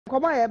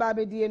koma ye ba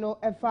bedie no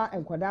efa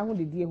enkwada ho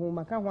dedie ho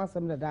maka ho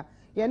asem dada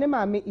ye ne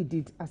maame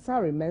Edith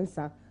Asare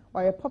Mensa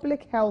or a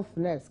public health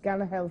nurse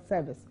Ghana Health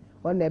Service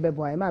on ne be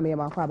boy maame ye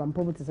makwa ba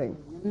mpobu te sen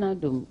na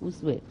Adom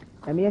uswe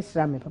na me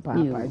yeshra me papa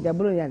papa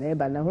jaburo ya na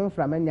eba na ho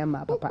mfra manya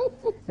ma papa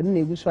enu na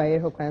eguso aye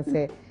ho kwan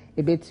se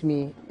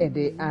ebetumi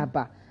ede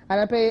aba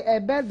ana pe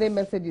birthday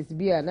messages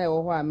bia na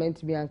wo ho a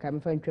meant me anka me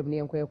fa ntwam ne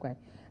enkoye kwan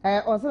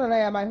also na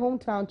ya my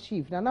hometown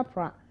chief na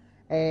napra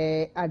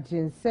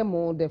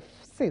Ajinsemo the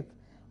 6th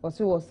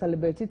also was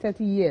celebrating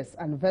 30 years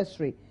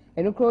anniversary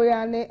and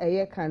Korea ne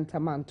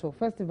Kantamanto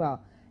festival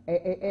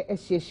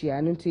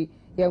sheshia nti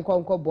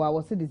yenkonko boa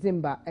was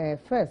December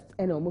 1st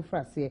and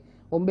omufrase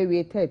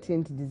ombewe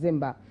 13th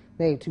December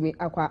na etumi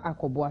akwa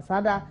akoboa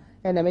sada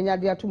na menya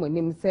de ato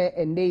monim se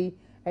endei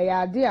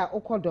ade a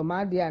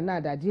okodoma de na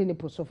adade ni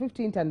poso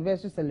 15th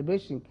anniversary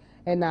celebration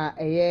na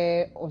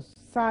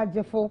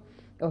osajefo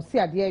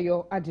osiade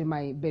yo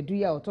agemai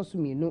beduya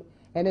otosumienu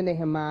ene ne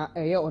hema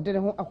ode ne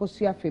ho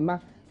akosua fema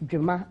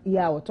dwema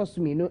ya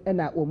otosuminu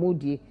na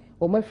omodie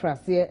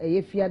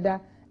omafrase fiada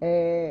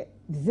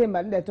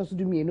December na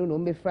etosuduminu no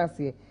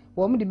omefrase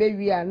omde be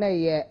wi a na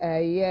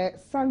ye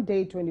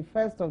Sunday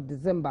 21st of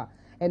December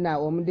na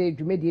omde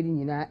dwumedie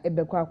nyina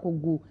ebekọ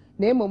akogu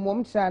na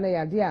emomom kira na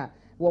yade a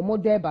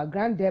womodeba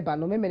grand deba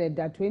no memene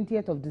da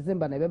 20th of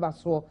December na beba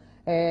so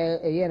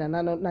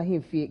na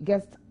himfie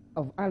guest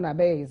of honor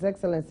by His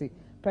Excellency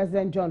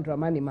President John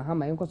Dramani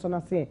Mahama enkoso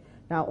na se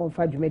na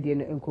onfa dwumedie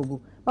no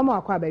enkogu mama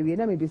akwa ba wie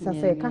na me bisa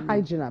say ka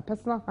hygiene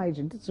personal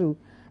hygiene too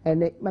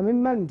and mama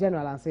man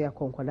general answer ya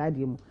konkoda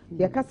de mu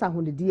ye kasa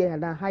hundedie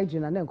na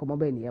hygiene na enkomo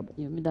ba ni yebo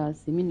ye me da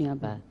se mi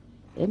nuaba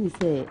emi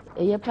say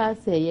eye pa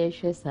say ye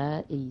hwe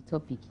saa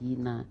topic yi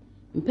na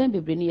mpem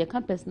bebre ni ye ka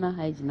personal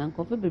hygiene na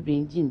nkofo bebre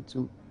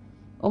njintum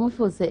omo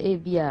feel say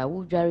bia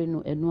wo dware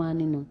no enu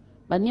ane no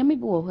ba ne me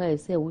bi wo ho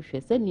say wo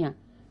hwe senia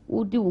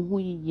udi wo hu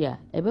yi a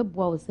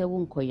ebeboa wo se wo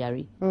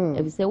nkoyare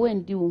ebi se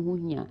wendi wo hu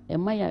hia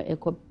ema ya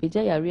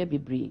ekopeja yare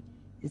bebre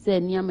ti se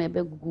niama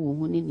ebegugu wo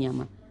hu ni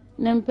niama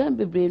na mpem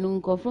bebre no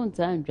nkofront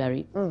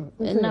andware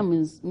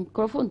enam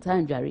nkofront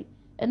andware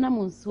enam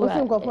nso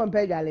a nkofront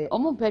pedware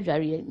omo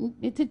pedware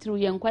ni titru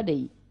ye nkwada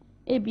yi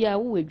ebia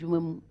wo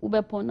adwuma mu wo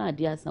bepon na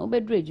ade asa wo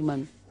bedru adwuma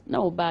no na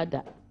wo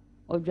bada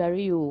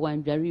odware yo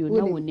wandware yo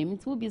na wo nem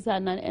ti wo bisa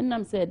na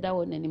enam se da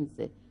wo nanim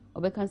se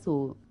obeka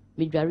so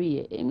midware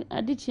ye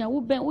adichia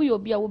wo ben wo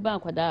yobi a wo ban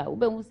akwada wo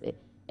ben wo se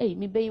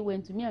me be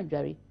went me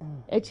adware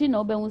echi na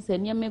wo ben wo se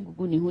nia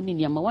megugu ni hu ni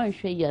nia ma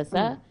wanhwe ya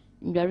sa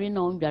ndware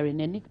na ndware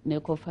na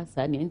ekofa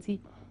sa ne nti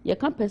ye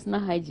ka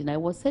personal hygiene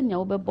wo se nia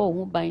wo be bo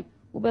wo ban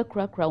wo be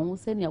krakra wo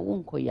se nia wo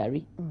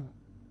nkoyare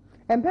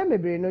empem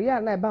bebre no ya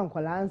na ba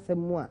nkola ansem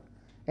mu a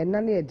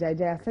enna na ye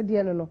jaja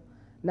asede no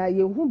na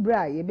ye hu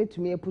bra ye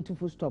betumi eputu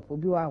full stop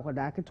obi wa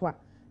akwada aketwa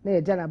na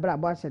ye jana bra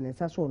bo ahye ne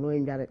nsa so no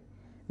ndware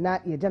na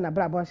ye jana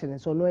bra bo ahye ne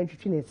so no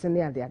ntwitwi ne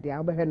sene ade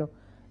obehwe no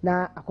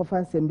na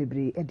akofa nsem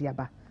bebre edi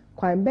aba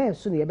kwan be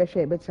so ne ye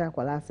behwe ye betira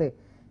akwala se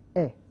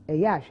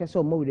ye ahwe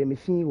so mo wure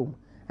mefin wo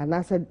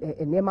anase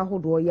enema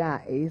hodo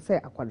ya se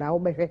akwada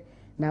obehwe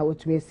na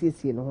otumi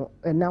asiesie no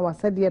ho na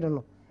wasade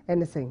no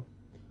ene sen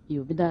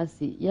yo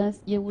bidasi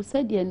yes ye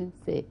wusade ne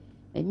se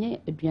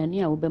enye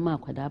aduane a wo be ma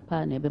akwada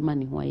pa na e be ma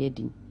ne ho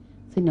ayedin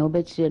se na wo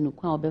be kire no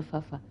kwa wo be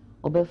fafa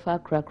obefa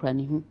krakra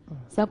ne hu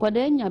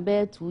sakwada nya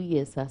be 2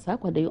 years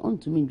sakwada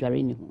ontumi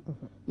ndware ne hu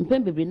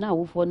mpem bebre na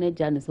awofo na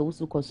agya ne se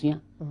wusu kosua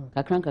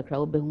kakra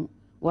obehu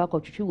wa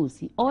akotwetwe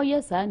wosi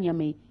yes anya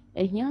me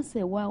ehia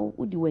se wa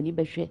udi wani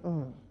behwe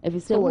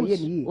efise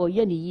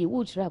oye ne yi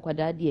wo kira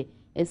akwada de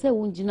ese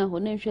wo ngina ho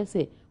na nhwe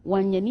se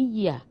wanya ne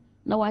yi a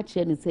na wa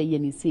kire ne se ye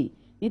ne se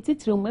ni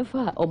titire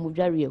mefa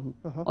omudware hu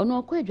ono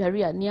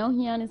akwadware a ne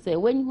ohia ne se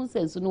wanyi hu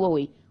se nso no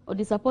we o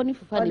disappoint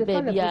fifa ne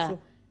ba bia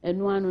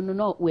enwanu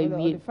no we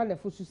wie fale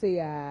fusu se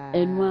ya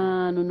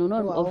enwanu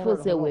no ofo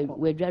se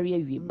we dware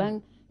awie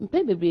ban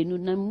mpe bebre nu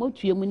na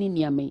motue mu ni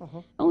niamai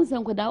ahun se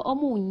nkoda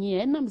omo nyi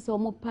enam se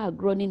omo pa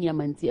agro ni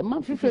niamanti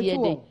ma fifie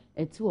de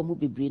eti omo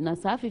bebre na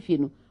sa fifie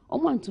no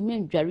omo antumi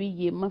ndware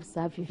yie ma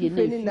sa fifie na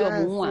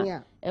fie omo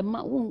a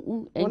ema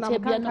enche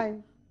bia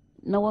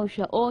na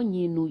wanhwa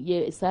onyi nu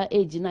ye sa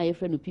age na ye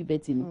frɛ no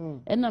puberty ni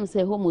enam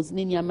se hormones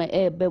ni niamai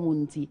eba mu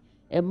nti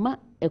ema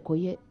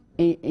ekoye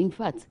in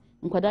fact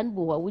nkwada no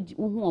bo wa wo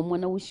hu omo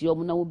na wo hie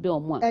omo na wo be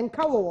omo a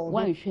enka wo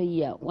wanhwɛ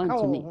yi a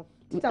wantumi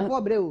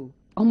titafo bre o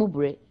omo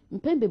bre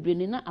mpem bebre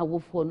ni na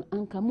awofo no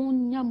anka mo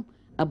nyam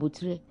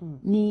abotire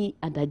ni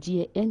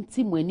adagye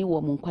enti mo ani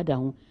wo mo nkwada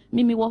ho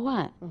mimi wo ho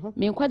a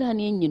me nkwada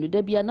na enyi no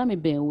da bia na me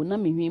ben wo na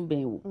me hwen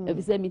ben wo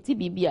efise me ti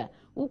bibia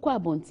wo kwa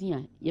abonten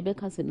a ye be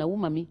ka se na wo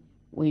mami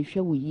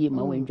wanhwɛ wo yie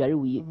ma wandware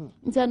wo yie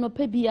nti no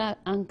pa bia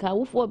anka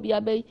awofo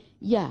bia be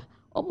ya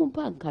omo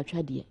pa anka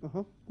twade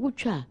wo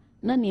twa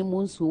na ne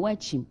mo nso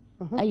wachim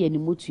aye ne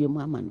motue mu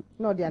ama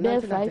no be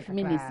 5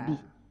 minutes bi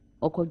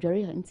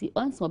okodware ha nti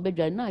once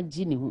obedware na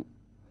agi ne ho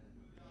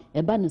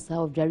eba no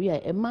sa odware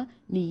a ema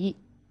ne yi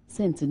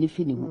sent ne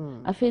fi ne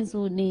ho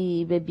afenso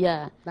ne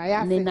bebia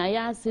ne na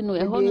ya ase no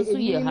eho no so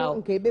ye ha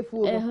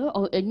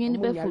enyin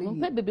befu no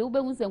pe bebe wo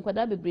behu se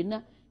nkwada bebre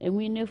na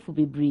enwi na fu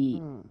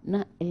bebree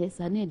na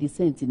ehesa na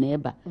decent na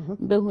eba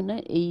behu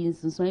na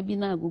nsunsun bi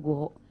na agogo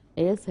ho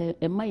ehesa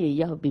ema ye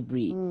ya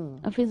bebree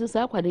afenso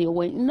sa akwade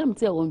yo nam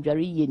te o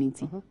ndware ye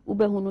nti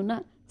ubehu no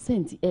na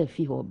senti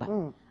efi ho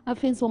ba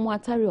afenso mo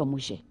atare o mo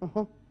hye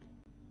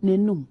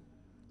nenum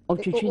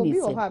otwetwe ni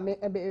se obi o ha me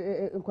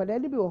nkwada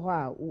bi o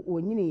ha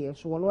onyini ye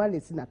so wono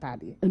anesi na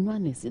tade enu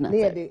anesi na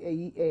tade ne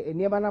de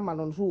enieba na ma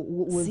no so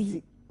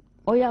wonsi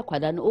oya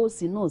akwada no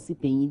osi no osi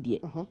panyin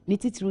de ni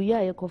titiru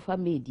ya ye kofa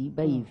medi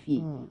ba ye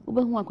fie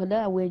ubehu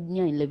akwada a wa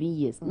nya 11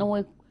 years na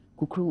wa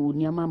kukuru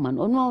uniama man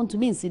ono on to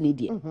me nsi ne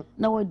de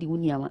na wa di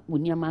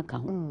uniama aka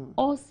ho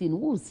osi no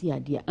wo si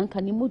ade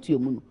anka ni motu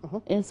emu no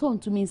enso on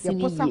to me nsi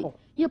ne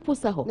ye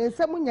posa ho ne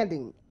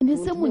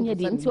nsemu nya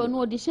den nti ono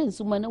odi hye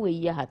nsuma na we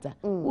yi hata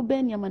wo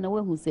ben niama na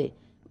wa hu se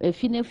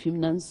efi na fim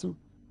na nsu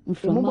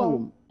mframa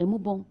wo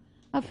emubon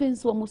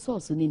afenso omo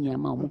source ni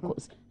niama omo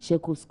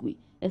sheko square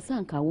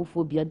esanka wo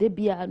phobia de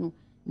bia no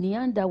ni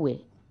underwear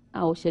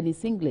a o hye ni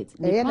singlet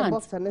ni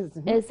pants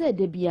ese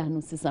de bia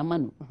no sisama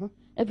no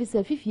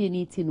efise fifie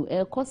ni ti no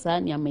e kosa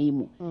niama yi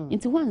mu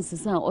nti wan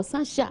sisa o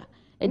san sha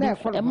e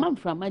de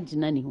mamframa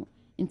gina ni ho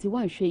nti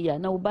wan hwe ya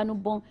na wo ba no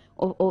bon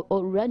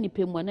o ra ni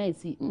pemu na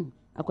esi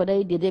akwada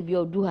yi de bia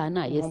odu ha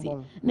na yesi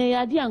na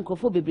ya de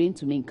ankrofo bebre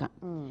ntumi nka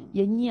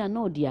ye nyia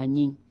na odi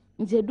anyin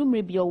nti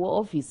edumre bia wo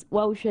office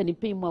wa wo hwe ni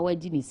pemu a wa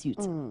gi ni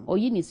suit o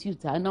yi ni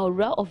suit na o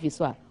ra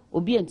office a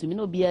obi ntumi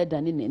na obi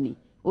ada ne nani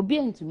obi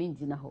ntumi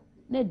ngina ho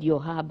na di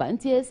oha aba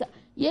nti esa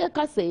ye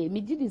ka se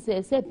mi gidi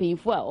se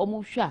penfo a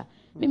omo hwa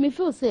me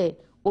feel say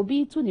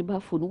obi tu ni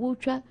bafo no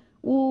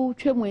wo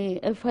twemu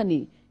efa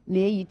ni na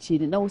eyi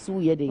chiri na wo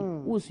so ye de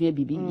wo so ye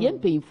bibi ye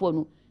penfo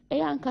no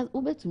e anka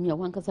obetumi a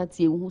wankasa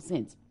tie hu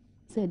sense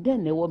say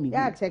den na wo mi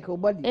ya check your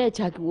body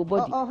check your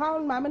body how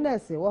mama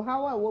nurse wo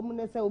how a wo mu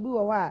nurse obi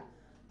wo ha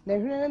na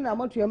hwene na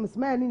moto yam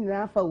smile ni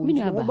na afa wo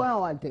wo ba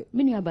wante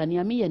mini aba ni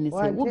ame ye ni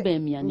se wo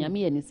ben mi ni ame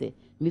ye ni se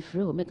me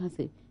frɛ ho me ka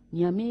se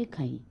ni ame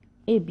kan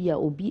ebia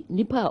obi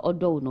nipa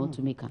odo no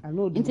to make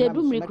nti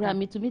edumre kra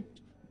me to me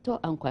to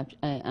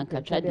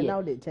ankatwa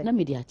de na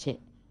me de ache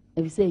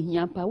ebi se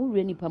hia pa wo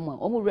re nipa mu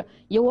omo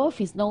ye wo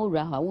office na wo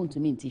ra ha wo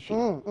ntumi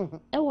ntihwe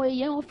e wo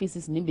ye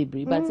offices ni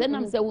bebre but say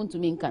nam say wo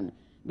ntumi nkan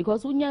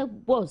because unya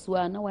boss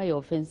wa na why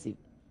offensive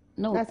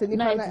no na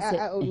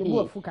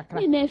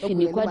ni na fi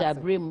ni kwada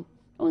brem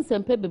on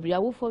sempe bebre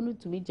awofo no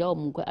tumi gya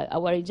omko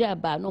awareja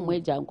ba na omo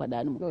agya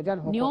nkwada no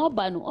ni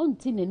oba no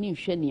onti na ni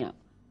hwe ni a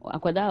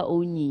akwada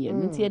onyi ye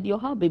nti e de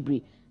ha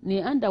bebre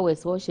ni underwear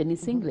so hye ni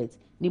singlet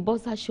ni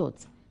boxer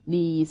shorts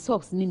ni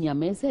socks ni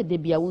nyama se de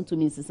bia wonto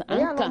mi nsesa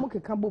anka ya no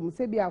mukeka bom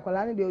se bia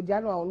akwala ne de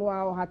ogya no no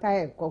a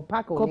hata e ko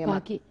pack o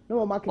nyama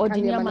no ma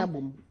keka nyama na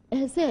bom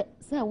se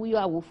we you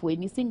awofo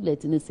ni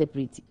singlet ni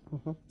separate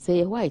se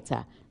ye white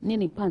a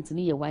ni pants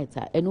ni ye white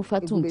a enu fa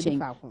tun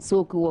chen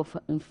so ko wo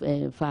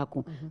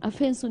faako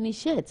afenso ni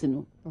shirt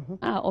no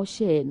a o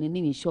share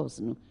ni shorts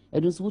no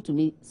enu so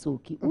wutumi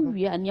soki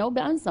uwie ania wo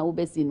be ansa wo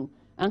be si no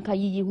anka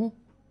yiyi hu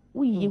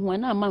uyi hu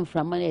na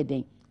amamframa na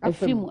eden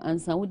afimu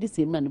ansa wo de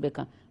semna no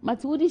beka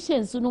mate wo de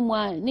shensu no mu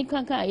a ni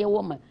kanka ye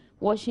wo ma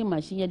washing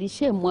machine ye de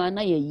shemu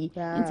na ye yi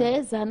nti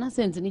eza na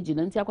sent ni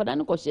gina nti akwada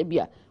no kohye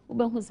bia wo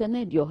be hu se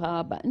na de oha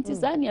aba nti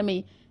za nia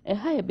me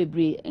ha ye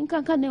bebre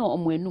nkanka na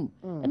omo enum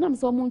enam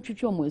se omo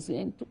ntwetwe omo esu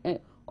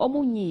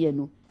omo nyi ye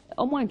no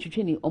omo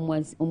antwetwe ni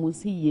omo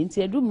si ye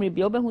nti edumre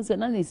bia wo be hu se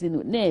na nesi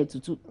no na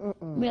etutu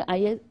me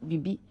aye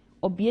bibi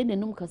obie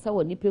nenum kasa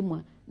wo nipa mu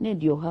a na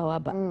de oha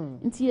aba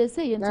nti ye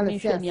se ye ntumi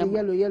hwe nia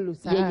yellow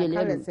sa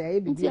kala se ye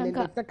bibi ne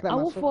takra ma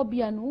so awofo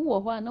bia no wo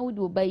ho a na wo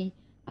de obai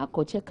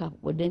akọ check up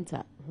wo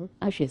dental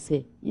ahwe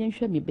se ye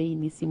nhwe me bayi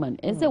ni siman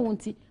ense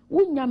wonti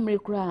wo nyamre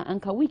kra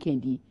anka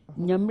weekend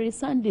nyamre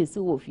sunday se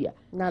wo fia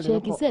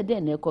check se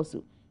den na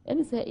ekoso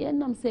eni se ye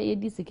nam se ye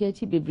di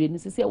sikechi bebre ni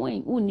se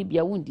won ni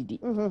bia won didi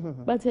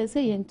but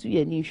se ye ntu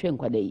ye ni hwe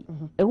nkwada yi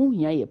ehun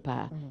hia ye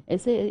pa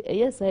se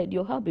ye se de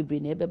oha bebre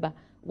na ebeba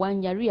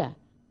wan yare a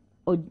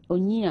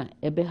onyi a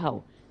ebe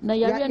hawo na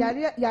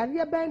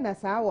yare ben na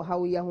saa wo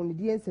hawo ya hon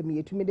die nsem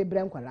yetumi de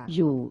bre nkwala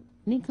yo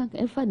ni kan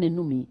efa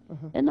nanumi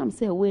enam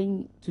se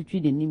wen tutwi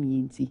de nim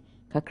yinti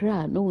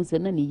kakra no hu se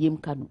na ne yem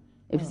ka no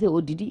efise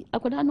odidi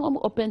akwada no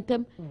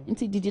opentem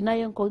nti didi na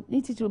yenko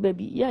ni titiro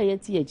baby ya ye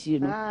ti achi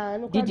no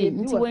didi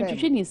nti wen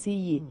twetwe ni si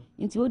yi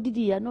nti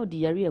odidi ya na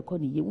odi yare ekọ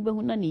ni yem wo be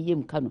hu na ne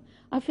yem ka no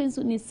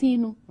afenso ni si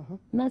no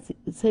na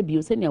se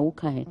bio se ne awo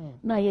kan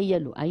na ye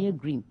yellow aye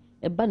green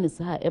eba ne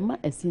sa ema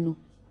esinu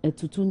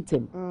etutu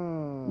ntem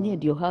ne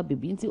de oha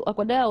baby nti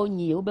akwada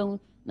onyi wo be hu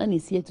na ne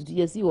si etutu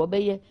yesi wo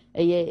be ye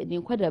eye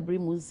ni kwada bre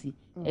mu si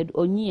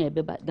onyi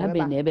ebeba dabe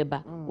na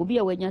ebeba obi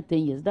a wanya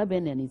 10 years dabe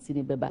na ne si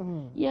ne beba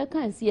ye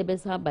kan si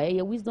ebesa ba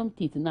ye wisdom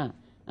teeth na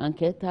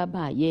anka ta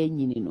ba ye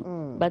nyini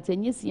no but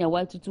enye si ya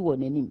watutu wo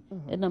nanim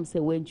enam se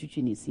wan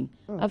twitwi ne si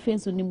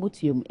afenso ni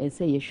motuem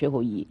ese ye hwe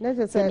ho yi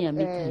senia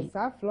me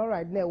sa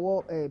fluoride na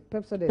wo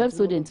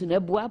pepsodent na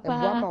ebua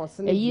pa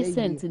eyi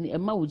scent ni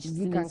ema wo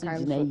jisini so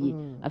gina yi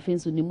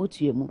afenso ni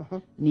motuem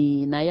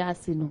ni na ya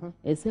ase no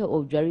ese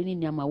odware ni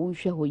nyama wo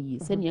hwe ho yi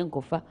senia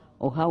nkofa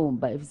ɔha wo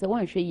mba efisɛ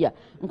wanhwɛ yi a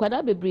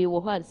nkwadaa bebree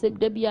wɔ hɔ a sɛ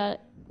da bia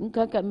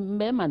nkaka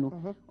mmarima no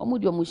ɔmo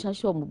de ɔmo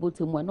hyahyɛ ɔmo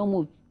bɔtɔ mu a na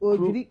ɔmo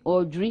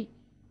ɔdwiri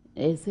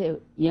sɛ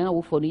yɛn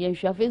awofo no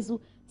yɛnhwɛ afei nso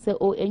sɛ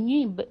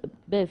enyi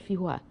bɛɛ fi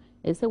hɔ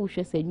a sɛ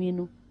wohwɛ sɛ enyi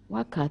no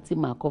waka ate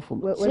ma akɔfo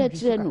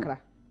kyerɛkyerɛ no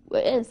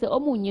sɛ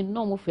ɔmo nyi no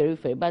na ɔmo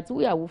fɛrɛfɛrɛ but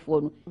wo yɛ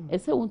awofoɔ no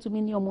sɛ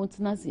wontumi ne ɔmo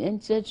ntena ase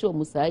nkyerɛkyerɛ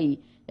ɔmo saa yi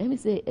ɛmi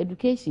sɛ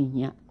education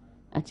hia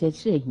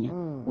akyerɛkyerɛ hia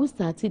wo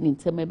start ne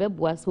ntɛm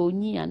ɛbɛboa sɛ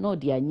onyi a na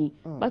ɔde anyi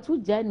but wo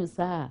gyae no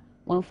saa a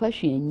wɔmfa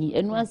hwɛ anyi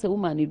ɛno asɛ wo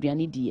ma no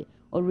aduane deɛ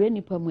ɔwerɛ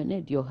nipa mu na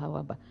ɛde ɔhaw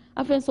aba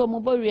afei nso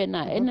ɔmo bɔwerɛ no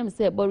a ɛnam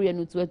sɛ bɔwerɛ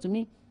no to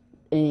atumi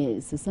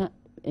sesa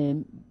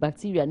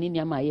bacteria ne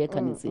nneɛma a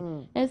yɛka ne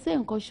sɛ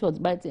ɛsɛ nkɔ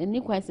short but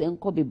ɛni kwan sɛ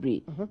nkɔ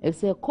bebree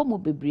ɛsɛ kɔ mu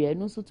bebree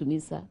ɛno nso tumi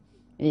sa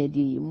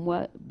de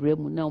mmoa brɛ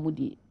mu na ɔmo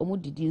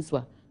didi nso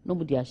a na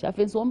ɔmo de ahyɛ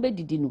afei nso ɔmo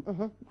bɛdidi no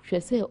hwɛ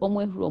sɛ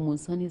ɔmo ahuru ɔmo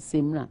nsa ne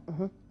semra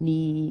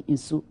ne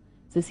nso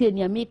sɛsɛ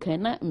nneɛma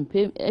kan na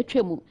mpɛ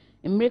atwa mu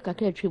mmere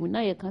kakra atwa mu na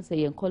yɛka sɛ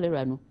yɛn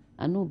cholera no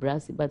ano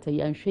brase but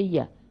yɛanhwɛ yi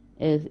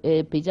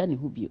a pagya ne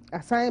ho bio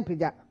asan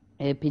pagya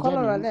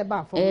cholera na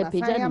ɛba afɔ na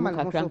asan ama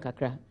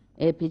kakra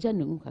pagya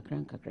ne ho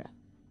kakra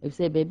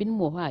efisɛ baabi no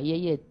wɔ hɔ a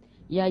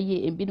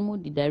yɛayɛ ebinom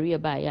de diarrhea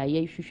ba a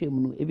yɛhwehwɛ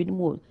mu no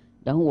ebinom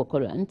da ho wɔ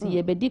cholera nti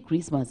yɛbɛdi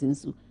Christmas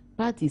nso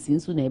parties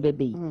nso na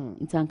ɛbɛbɛ yi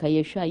nti anka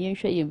yɛhwɛ a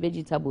yɛnhwɛ yɛn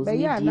vegetables ne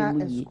die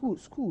mu yi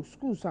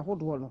schools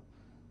ahodoɔ no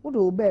wode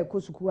wo bɛɛ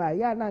kɔ sukuu a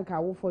yɛ na nka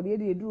awofoɔ de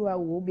yɛde eduru ha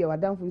wɔ bi a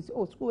wadamfo sɛ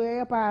oh school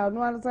yɛ pa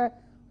no an sɛ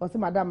ɔsɛ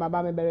madam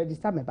aba me bɛ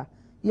register me ba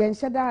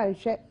yɛnhyɛ da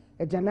nhwɛ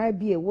agyanan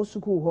bi a wɔ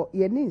sukuu hɔ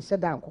yɛne nhyɛ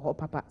da nkɔ hɔ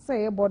papa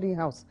sɛ yɛ boarding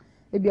house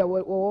ebi a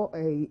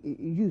wɔ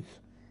youth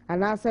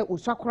anaasɛ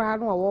osakora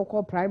no a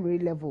wɔkɔ primary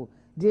level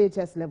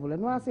DHS level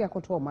no ase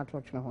yakoto o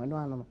matrotwe ho no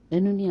ano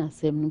enu ni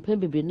asem no pe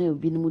bebe na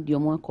obi no de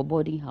omo akọ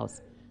boarding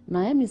house na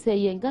emi say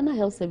ye Ghana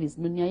Health Service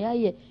no nia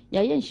ya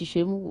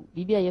nhihwemu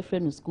bibi a ye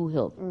frɛ no school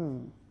health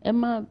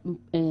ema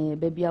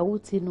baby a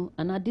wuti no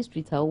ana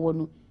district a wo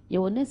no ye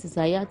wo nurses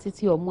a ya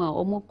tete omo a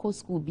omo kɔ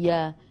school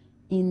bia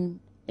in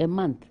a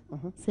month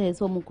say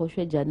so omo kɔ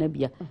hwɛ jana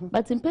bia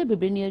but in pe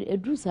bebe ni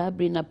edru sa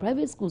abre na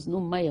private schools no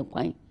ma ye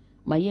kwan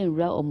ma ye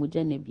nra omo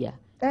jana bia.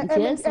 I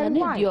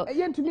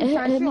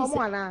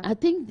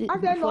think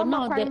for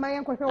now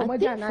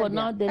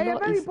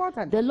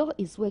the law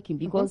is working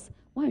because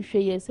one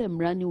share yes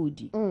mrani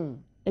udi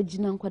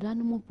ejina nkwada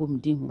no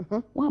mopomdi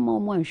ho wa ma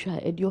omo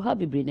anhwa e de oha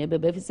bebre na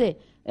ebebe fi say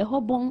e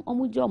hobon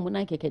omo je omo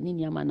na keke ni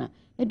niama na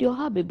e de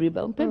oha bebre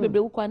ba mpe bebre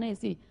wo kwa na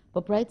si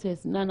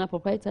proprietors na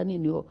proprietor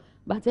ni ho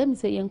but em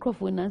say yen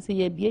crofo na say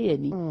ye bie ye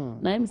ni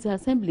na em say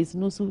assemblies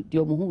no so de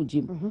omo ho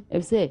jim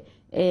e say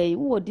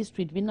wo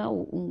district bi na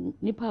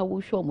nipa wo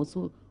hwe omo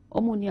so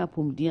omo ni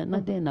apomdia na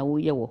den na wo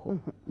ye wo ho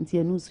nti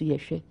enu so ye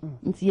hwe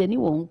nti ye ni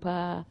wo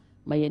pa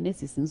ma ye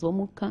nesis nso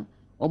omo ka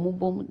omo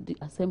bom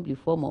assembly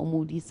form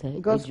omo di say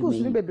because schools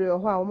ni bebre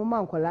ho a omo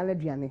ma nkola na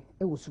duane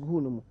e wo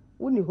school no mu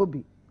woni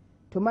hobby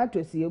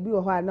tomatoes ye obi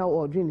ho a na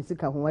ordre ni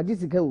sika ho adi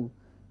sika wo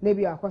na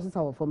bi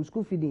akwasesa wo from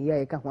school feeding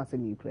ye ka ho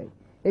asem yikrai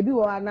ebi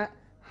wo ana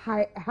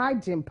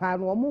hygiene pa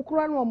no omo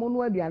kura no omo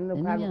no aduane no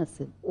pa no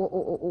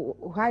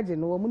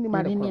hygiene no omo ni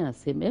ma de ko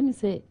asem em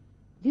say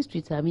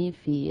district ami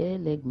fi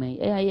leg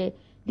my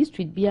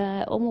district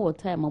bia omo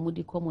time omo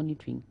di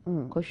monitoring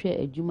ko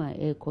hwe adwuma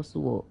koso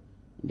wo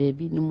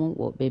baby no mo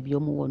wo baby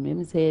omo wo no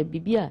em say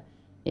bibia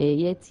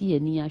ye ti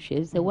ani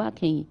ahwe say wa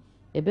kan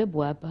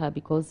ebeboa pa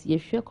because ye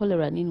hwe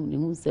cholera ni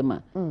hu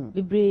nsema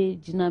bibre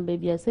gina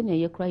baby ase na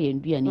ye kra ye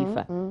nduane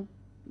fa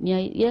nya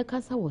ye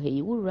kasa wo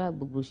he wura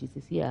gbogboshi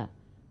sisi a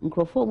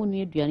nkrofo mu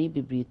no aduane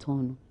bibre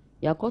ton no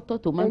yakoto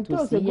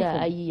tomatoes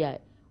ya ayi ya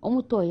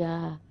omo to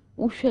ya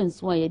wo hwe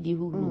nso a ye di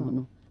huru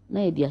no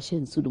na ye di ahye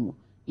nso mu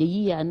ye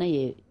yi ya na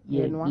ye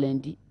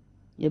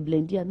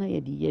blendi ana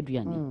ye di ye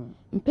duane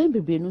mpem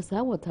bebre no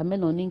sa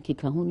watermelon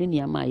nkeka ho ne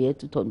niama ye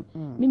tuto no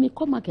mimi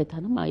ko market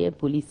na ma ye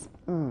police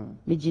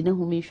me gina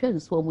ho me hwe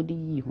nso omo di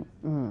yi ho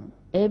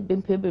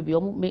bempem bebre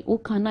omo me wo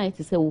kan na ye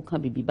se wo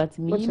kan bibi but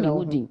me yi me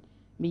hudin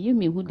me yi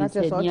me hudin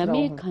se niama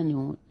e kan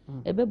ho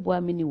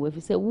ebeboa me ni wo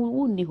fi se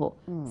wo ni ho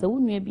se wo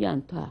nua bi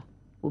anto a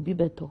obi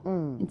beto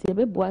nti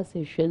ebeboa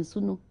se hwe nso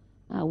no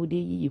a wo de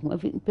yi ho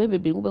mpem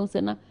bebre wo be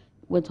se na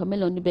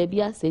watermelon ni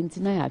baby asenti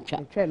na ya twa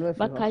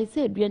baka I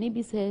say aduane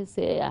bi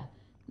say a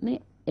ne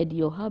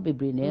edi oha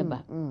bebre na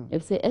eba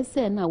if say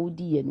ese na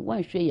wodi ye no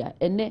wan hwe ya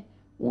ene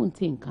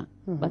wonti nka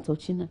but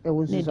ochina na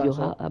edi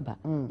oha aba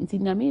nti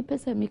na me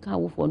pese me ka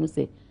wofo no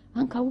say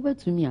anka wo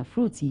betumi a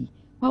fruit yi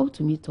wa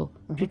wotumi to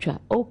twitwa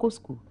oko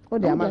school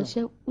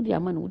odi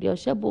ama no odi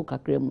ohye bo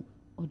kakra mu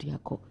odi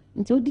akọ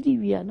nti odidi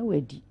wi na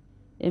wadi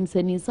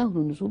emsani nsa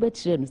huru no so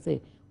bekyere no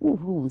say wo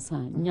huru nsa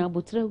nya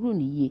botre huru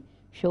ni yie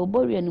hwe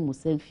oboria ni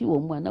musanfi wo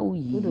mu na wo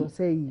yi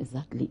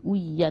exactly wo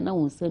yi na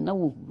wo nsa na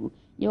wo huru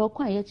ye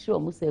okwa ye kire o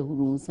mu se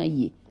huru nsa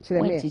yie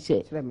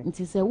wanchiche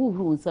nti se wo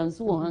huru nsa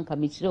nso wo hanka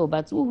me kire o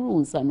but wo huru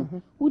nsa no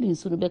wo di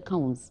nso no be ka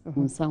wo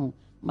nsa ho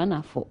mana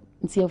afọ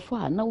nti efo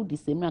a na wo di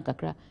semra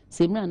kakra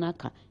semra na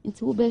aka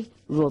nti wo be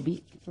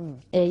robi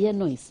ye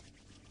noise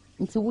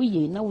nti wo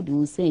ye na wo de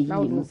wo say yi na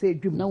wo say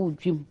dwum na wo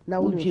dwum na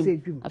wo say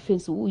dwum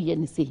afenso wo ye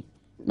ne say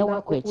na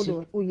wa kwachi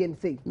wo ye ne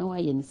say na wa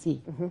ye ne say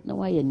na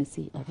wa ye ne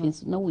say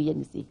afenso na wo ye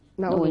ne say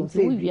na wo nti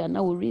wo wi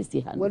na wo raise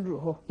hand wadru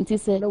ho nti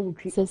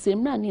se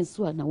semra ne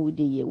nso a na wo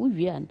de ye wo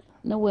wi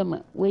na wo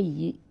ma wo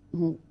yi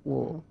hu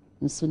wo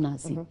nso na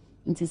ase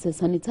nti se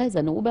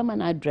sanitizer na wo be ma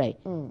na dry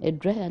e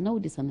dry na wo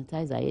de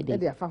sanitizer ye de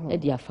e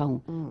de afa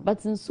ho but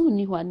nso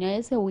ni ho anya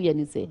ye se wo ye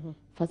ne say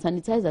fa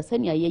sanitizer se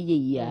ne ye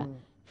ye ya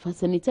fa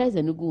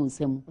sanitizer no gu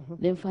nsam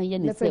na mfa ye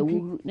ne say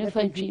wo na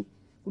mfa ntwi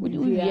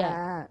we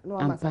are no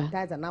am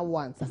sanitizer na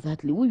once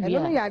exactly we are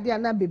no ya dia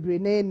na bebre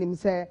na enim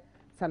say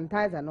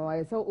sanitizer no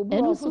I so obi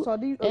o so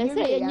di obi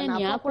ye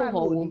na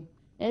akọ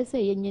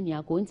say ye nya ni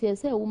akọ nti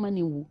say wo ma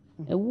ne wu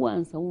ewu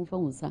ansa wo mfa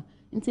wonsa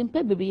nti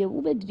mpa bebe ye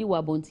wo bedidi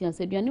wa bonti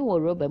asa aduane wo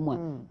rubber mu a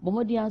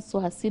bomodi aso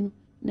ase no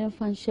na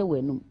mfa nhye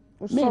wenum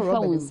me mfa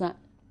wonsa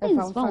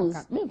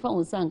me mfa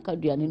wonsa anka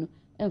aduane no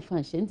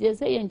mfa nhye nti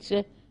say ye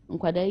nkyere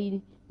nkwada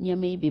yi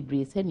nyama yi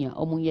bebre se nia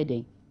omo ye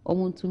den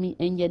omo ntumi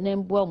enye na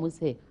mbo omo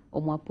say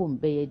omo apom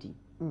be ye di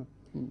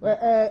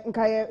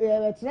nka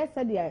ye kire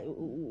said ya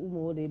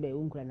umo de be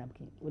unkura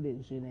napkin wo de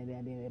nsu na de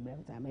ade be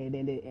ta me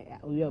de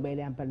owi obe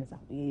de ampa nsa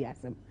ye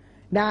asem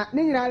na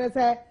ne nyina ne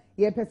se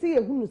ye pese ye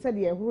hunu said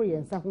ye horo ye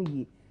nsa ho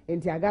yi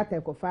enti agata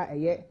ekofa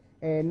eye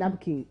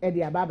napkin e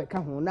de aba be ka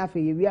ho na afa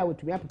ye wi a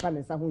wotumi apapa ne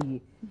nsa ho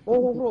yi o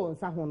horo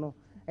nsa ho no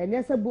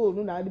enye se bowl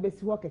no na de be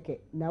si ho keke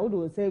na wo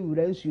de se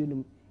wura nsuo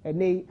num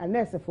ene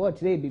anese fo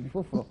kire bebi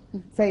foforo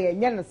say ye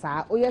nya no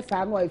saa oye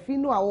saa no afi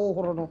no a wo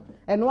horo no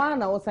eno a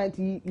na wo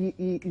santi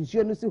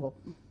nsuo no si ho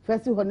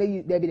first ho na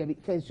debi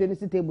nsuo no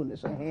si table no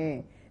so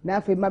na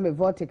afi ma me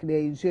vortic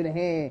de nsuo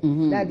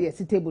no na de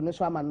si table no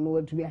so ama no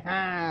watumi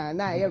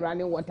na ye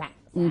running water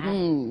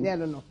ne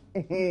no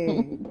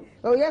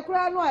o ye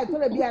kura no a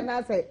tole bia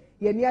na say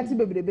ye ni ati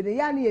bebrebe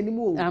ya na ye ni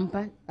mu o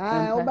ampa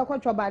o ba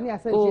kwatwa ba ni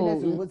asa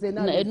nsuo no so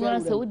na enu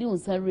asa wodi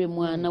unsa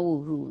remu a na wo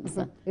huru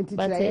nsa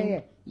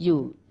but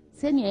yo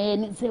seni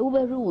e se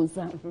uberu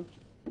wonsa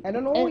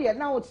eno no wo ye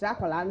na wo tira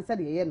akwala ne se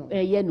de ye no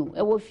ye no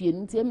e wo fie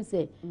nti em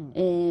se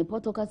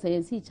potoka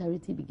say see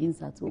charity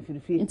begins at home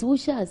nti wo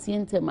sha asie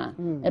ntema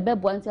e be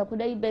bo anti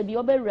akoda yi ba bi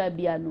obewura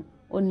bia no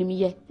onim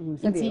ye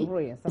nti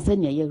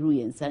seni ye ru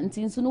ye nsa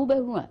nti nso no wo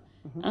beru a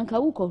anka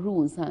wo ko ru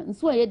wonsa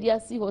nso a ye de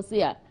asi ho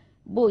se a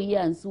bo yi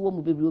anso wo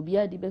mu bebre obi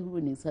ade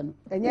behuru ne nsa no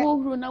wo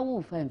huru na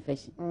wo fa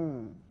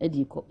infection e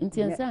di ko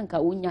nti nsa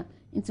anka wonya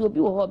nti obi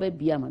wo ho ba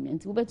bia ma me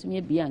nti wo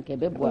betumi bia anka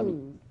be boa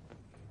me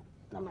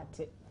na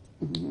mate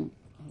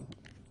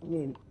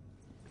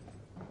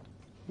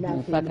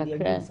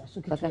fakakra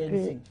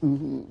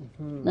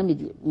na me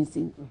di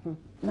nsi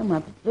na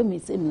ma pe me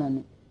sem na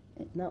no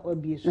na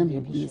obi eso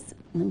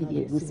na me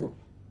di guso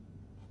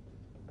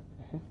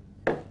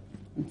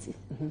nti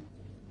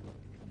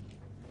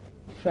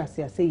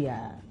frase say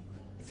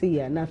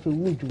ya na fe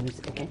wuju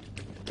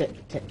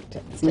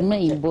se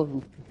mai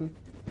boru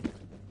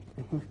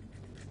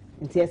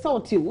nti esa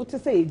oti wo te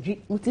say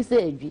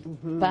edwi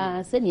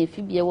pa se na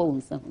efi bia wo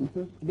wonsa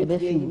ebe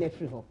fi na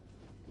firi ho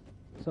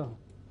so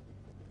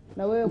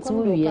na we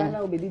ko do ka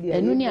na obedi dia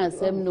enu ni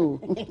asem no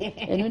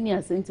enu ni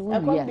asem ti wo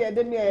wia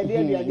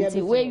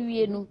nti we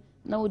wie no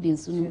na wo de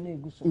nsu no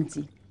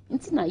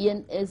nti na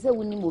ye eze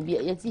woni mobi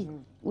yeti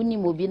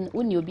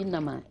woni obi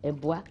na ma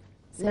eboa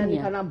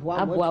senia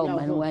aboa o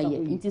manu aye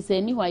nti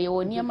se ni ho aye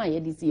woni ama ye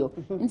di si yo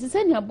nti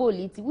senia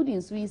boli ti wudi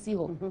nsu isi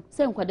ho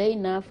se nkwada yi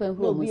na afa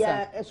huro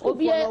musa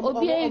obi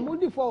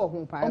omudi fo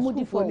ho pa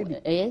omudi fo ni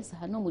yes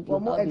ha no mudi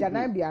omo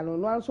ejana bia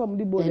no anso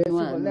omudi boli esi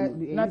ho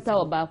na ta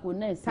obaako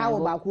na esi ta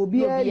obaako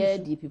obi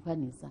di pipa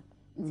nisa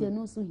nti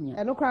enu so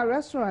hia eno kwa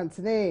restaurant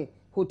ne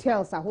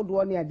hotels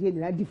ahodo ne ade ni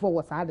na di fo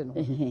wo saade no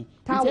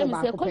ta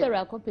obaako se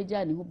cholera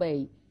kopeja ni ho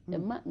bai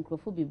ema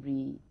nkrofo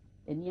bebre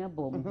eni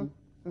abom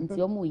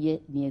nti omo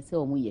ye ni ese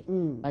omo ye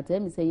but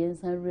em say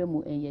yensan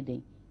remu enye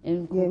den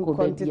enko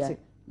bebia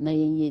na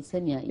yenye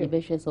senia ye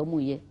behwe so omo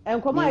ye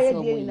enkoma ye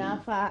die na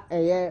afa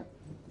eye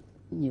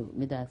nyo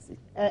medasi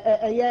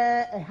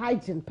eye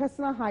hygiene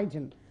personal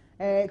hygiene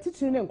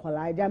titiri ne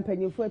nkola ja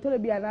mpanyimfo etole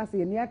bia na ase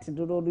ye ni ate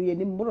dododo ye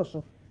ni mboro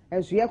so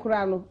enso ye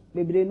kura no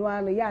bebre no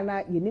ano ya na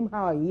ye nim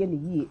ha ye ne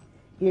yie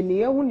ye ne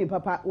ye hu ni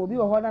papa obi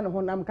wo ho na ne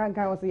ho nam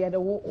kankan wo se ye de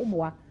wo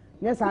oboa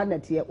nye sa na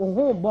tie wo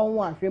ho bon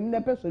wo ahwem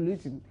na pe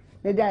solution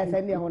ne dia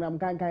se ne ho nam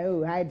kankan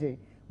o hygiene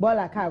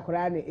bola ka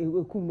kura ne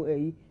ekum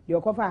eyi de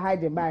okofa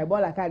hygiene ba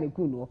bola ka ne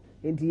kunu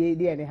enti ye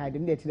de ne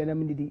hygiene de tire na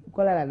mdidi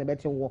kola na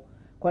beti wo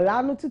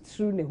kola no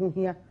titru ne ho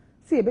hia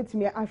se ye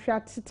betimi ahwa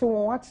tete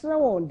won akyere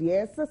won de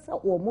esese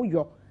wo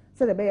moyo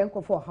se de be ye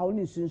nkofo hawo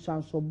ne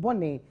sunsan so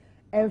bone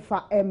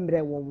emfa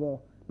emre wo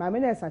ma me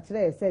na esa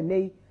kire se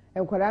nei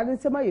enkwara ne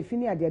sema ye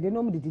fini ade de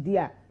no mdidi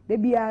a de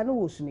bia no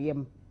wo sunu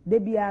yem de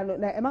bia no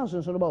na ema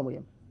sunsun no ba mo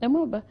yem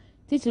ema ba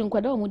titiri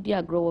nkwada omu di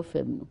agro wo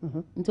fam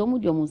no nti omu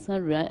di omu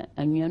sanra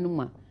anwea no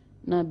ma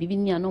na bibi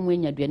nia no mo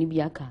enya aduane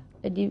bi aka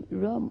e di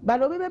rom ba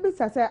no be bi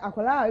sase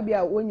akola a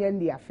bia wonya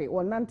ndi afe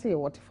wonante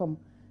wote fam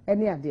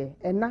ene ade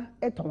ena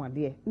eton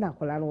ade na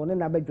akola no wona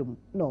na badwom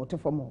na wote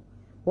fam ho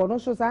wono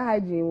so sa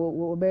hygiene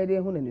wo be de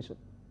hu na ni so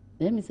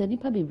na me say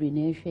nipa bebre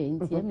na ehwe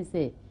nti me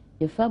say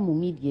ye fa mu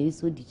media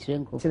so di kire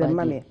nkrofo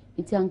ade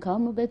nti anka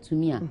o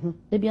betumi a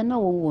da bia na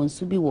wo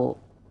nsu bi wo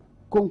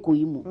konko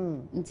yi mu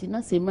nti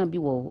na semra bi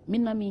wo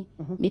minami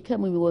me ka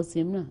mu mi wo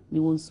semra mi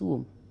wo nsu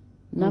wo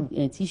na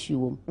tissue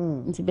wo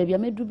nti ba bia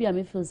medru bia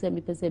me feel say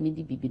me pese me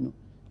di bibi no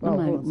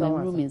na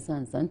my room in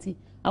sans nti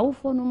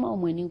awofo no ma o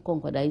mani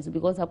konkoda is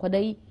because akwada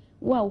yi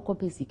wo a wo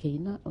kopesi kai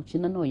na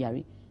ochina na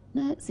oyare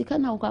na sika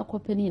na wo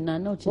akopɛ ni na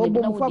ochina bi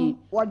na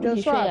wo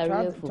di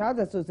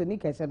trouser so se ni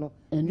kese no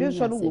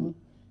dwonso no wo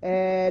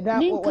da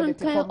o de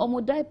te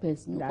omo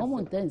diapers no omo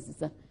intense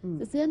sa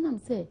se nam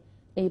se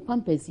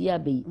pampers ya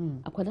be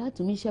akwada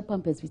to mi share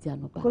pampers with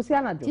anopa ko si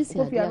anado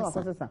ko fi ano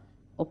akosesa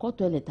okɔ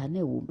toilet na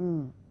ewo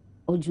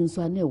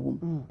ojunso na ewo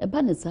e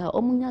ba ne sa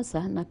omunya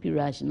sa na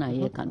pirash na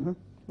ye kan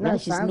na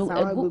she's no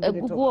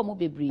egugu omo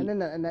bebri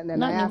na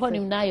ne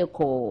honim na ye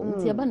ko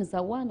nti e ba ne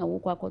sa wa na wo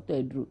kwa akɔtɔ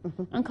aduru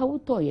anka wo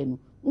tɔ ye no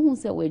wo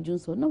se wa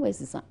ejunso na wa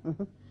sisa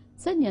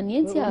senya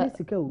ne nti a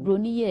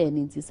broni ye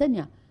ne nti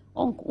senya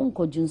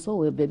onko junso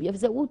we baby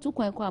afise wo tu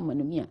kwan kwa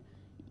amanumi a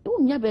wo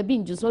nya baby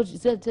njunso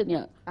se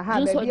tenia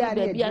junso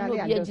baby a no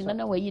bi agina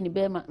na wayi ni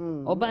bema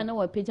oba na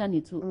wa peja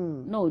ni tu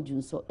na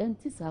ojunso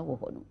enti sa wo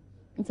ho no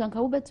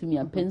ntanka wo betumi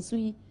a pensu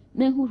yi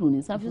na huru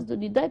ni sa afise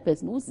di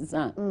diapers no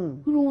sisa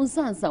huru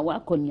nsansa wa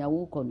akonia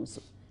wo ko no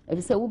so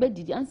afise wo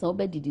bedidi ansa wo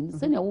bedidi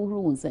se na wo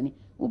huru nsani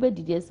wo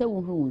bedidi ese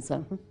wo huru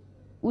nsa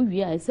wo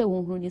wi a ese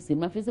wo huru ni se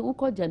ma afise wo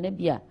koja na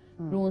bia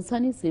huru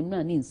nsani se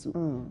na ni nsu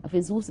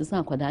afise wo sisa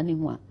akwada ni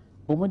ho a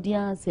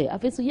omodia say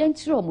afeso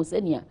yenchire omo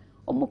senia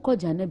omo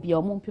koja na bia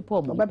omo pepa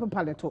omo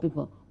pepa leto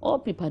pepa o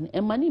pepa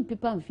emani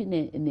pepa mfi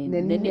ne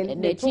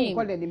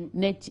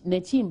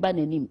chimba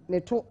nanim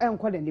ne to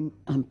enko nanim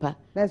ampa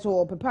na so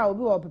o pepa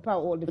obi o pepa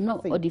o de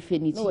no o de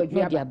feniti no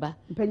de aba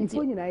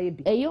mpanyifo nyina ye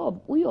bi eyo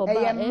uyo ba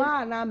e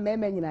ma na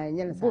mema nyina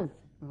ye ne sa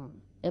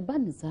e ba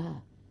ni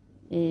sa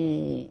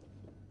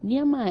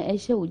niama a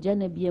ehye uja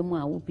na bia mu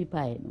a wo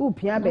pipa e wo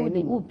pia ba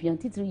ni wo pia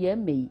titiri ye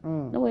mei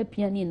na wo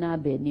pia ni na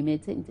ba ni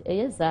mete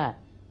eyesa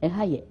e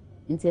ha ye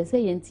nti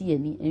ese ye nti ye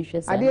ni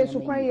enhwe sa ade so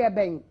kwan ye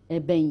ben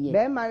ye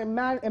be ma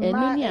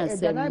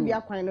na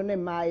bia kwan no ne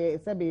ma ye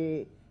se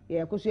be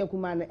ye kosu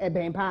akuma no e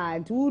ben pa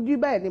nti wo di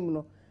ba ni mu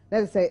no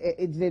na se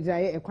ejirejira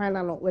ye kwan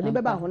na no wani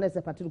be ba ho na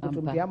se patiri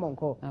kutum bia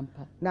monko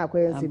na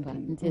akwa nsimpi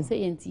nti ese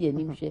ye nti ye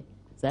ni hwe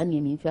sa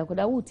ni mi fi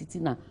akoda wo titi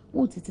na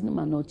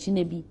ma no chi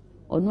na bi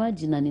onu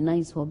agina ni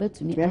nice ho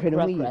betumi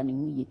akra ni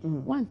huye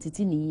wan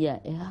titi ni ya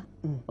ha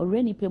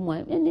already pe mo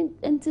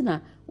enti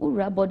na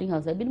ura boarding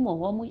house abi mo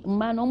ho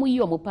mma na mo yi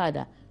omo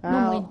pada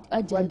no mo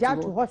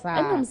agent ho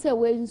enum se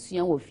we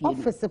nsua wo fie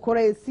office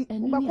kora esi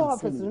ubako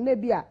office na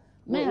bia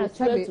na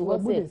sabe wo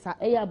bude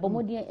ya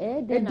bomodin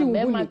de na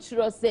be ma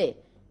chiro se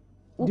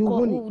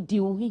uko di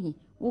uhihi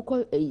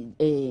uko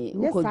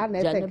uko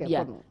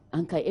janabia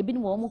anka ebi ni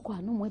mo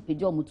kwa no mo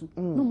epeje omutu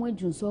no mo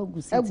adwunso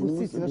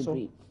agusiti no so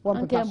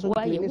anka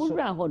boa ye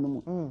wura ho no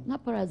mo na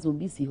parazone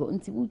bi si ho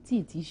nti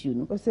wuti tissue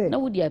no na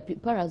wudi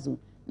parazone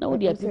na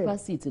wudi paper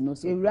seat no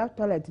so ewura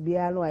toilet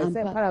bia no ai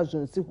say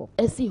parazone si ho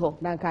esi ho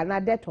na anka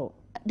na detol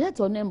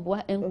na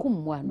mboa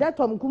enkumwa no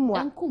detol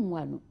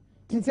nkumwa no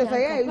nti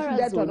se ya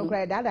use detol no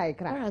kra dada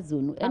ikra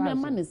parazone no ena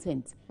man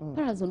scent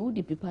parazone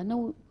wudi paper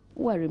na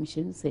warem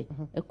hye se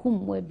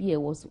ekumwa bi e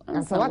wo so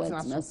ansa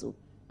watina so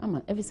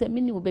ama efise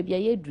mini wo bebia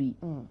ye dui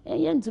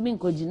ye ntumi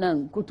nkogina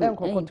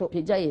nkoto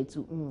peja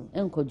yetu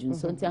enkoju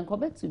so nti anko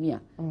betumi a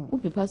wo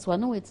pipa so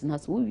na wetina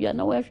so wo wia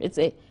na wo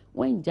hwete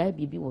wan jai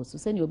bibi wo so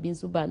se ne obi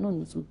nso ba no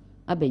nso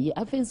abaye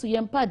afenso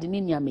ye mpade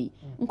ne niame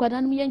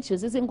nkwada no ye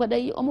nkyere se nkwada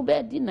yi omo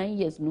be di 9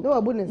 years no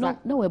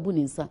na wabu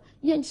ni nsa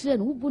ye nkyere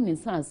no wubu ni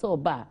nsa se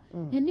oba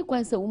eni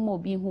kwan se wo mo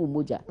obi hu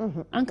moja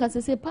anka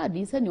se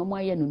pade se ne omo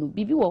aye no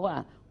bibi wo ho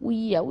a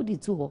wuyi a wudi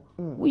tu ho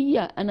wuyi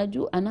a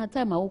anaju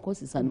anata ma wo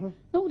kosisa no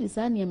na wudi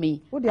sa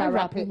niame wudi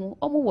wrap ho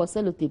omo wo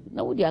sellotape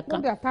na wudi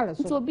aka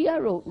so obi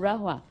aro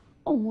raho a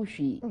onhu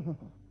hwi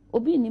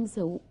obi nim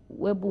se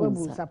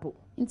webu sapo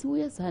nti wo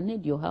yesa na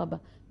dio haba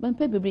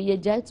bampe bebre ye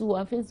jai tu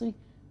afenso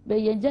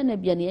be ye jana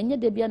bia ne enye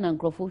de bia na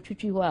nkrofo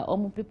twitwi ho a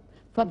omo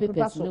fa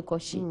papers no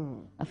koshi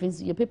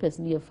afenso ye papers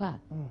no ye fa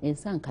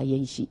ensa nka ye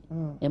nshi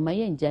e ma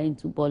ye njai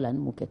ntu bola no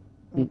muke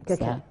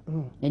keka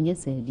enye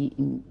se di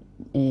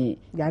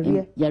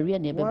yare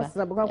ne beba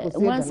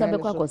wansa be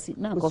kwa kosi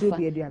na kofa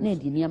na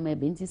di niama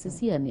ebe nti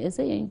sisi ya ne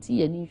ese ye nti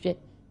ye ni hwe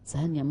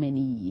saa niama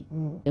ni yi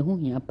ehu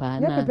hia pa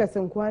na enye papers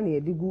nkwa na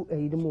edigu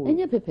eyidimu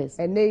enye papers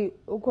ene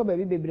ukọ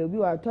bebi bebre obi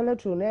wa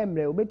toilet roll na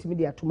emre obetimi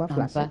di atoma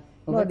flash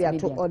no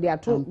di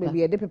ato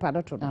bebi ede paper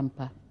dot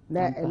ampa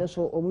na ene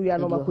so omuya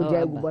no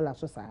makoja egu bola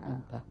so saa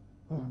ampa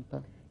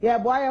ye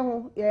boa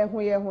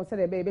ye ho se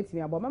de be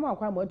betimi abo mama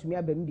kwa ma atumi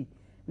abambi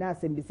na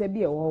asembise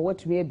bi e wo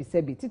watumi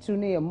abise bi titru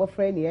ne ye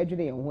mmofra ne ye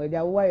adwene ye ho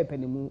adia wo aye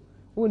panimu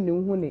wonni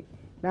hu ne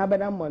na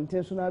abana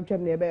monte so na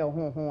atwam ne be ye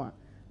ho a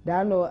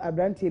da no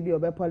abrantie bi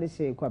obe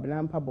polish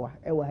kwabena mpaboa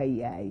e wo ha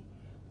yi ai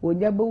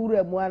onya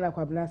bewura mu ana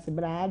kwabena se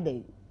bra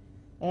ade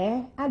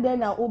ade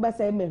na wo be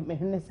se me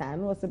hene sa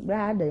no se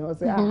bra ade o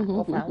se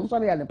ofa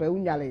so ya ne pa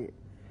unyale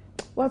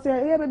wo se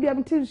ye be bia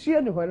mti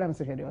hwie ne ho na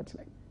se hwede o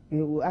tele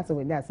asa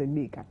when asa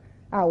maker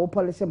wo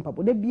polish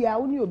mpapo de bia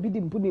wo ni obi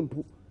di mpu ni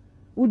mpu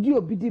udi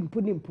obi di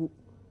mpu ni mpu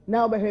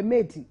na obehwe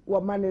mate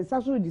wo man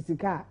saso di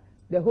sika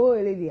the whole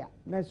area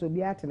na so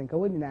bi atene ka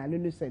woni na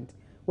innocent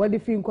wo de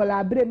fi nkola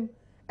abrem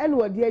ene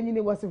wo de anyini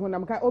wo se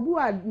honam ka obi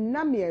wa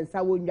na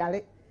miensa wo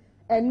ndware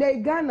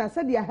ene Ghana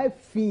se de ha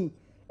fi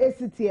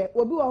esitie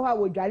obi wo ho a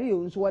wo dware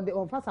yo nso wo de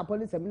on fasa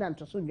police mi na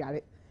ntoso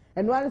ndware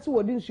eno ane se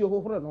wo de nsuo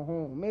hohoro no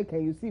ho make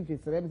you see fi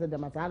sere se de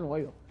mata no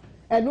yo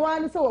eno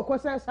ane se wo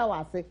kwose shawa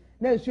ase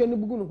na nsuo no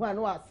bugu no ho ane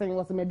wa sen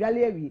wo se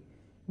medwale awie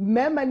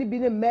mema ni bi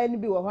ne mma ni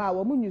bi wo ho a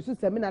wo munyusu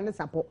se mi na ne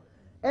sapo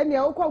ene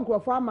ya ukọ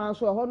nkrofo ama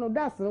so ho no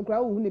das no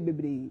kra wo hu ne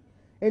bebre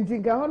enti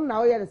nka ho na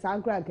wo ye sa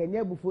nkra nka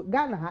nya bufu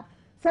Ghana ha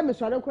se me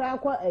sore kra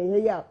akọ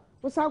ehe ya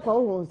wo sa kwa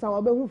wo nsa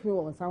wo be hu fi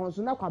wo nsa ho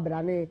so na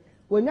kwabra ne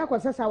wonya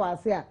kwose shawa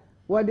ase a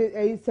wo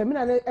de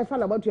semina ne efa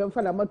na matu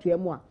emfa na matu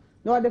emu a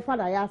na wo de fa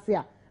na ya ase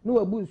a na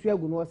wo bu nsu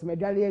agu no wo se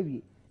medwale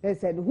awie e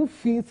said hu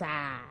fi sa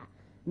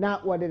na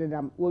wo de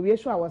dam wo wie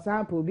so a wo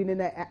sa pa obi ne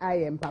na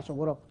aye mpa so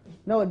goro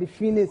na wo de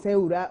fi ne se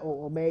wura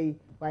obai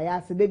wa ya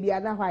ase de bia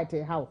na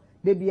white how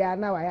de bia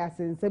na wa ya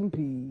sensem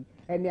pi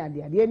ene ade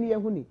ene ye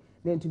huni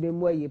na ntube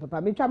mu aye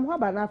papa metwam ho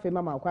ba na afi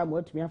mama kwa ma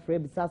otumi afre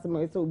bisa se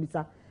ma ese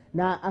obisa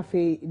na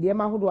afi de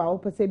ma hodo a wo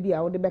pese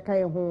bia wo de beka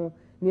ye ho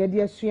na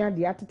de asua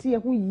de atete ye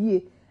ho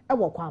yie e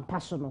wo kwa mpa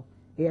so no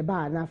ye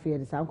ba na afi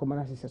de sa nkomo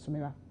na hyehyɛ so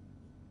mera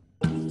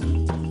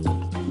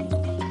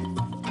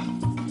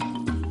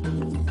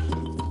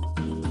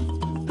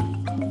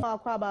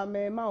akwa ba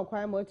me ma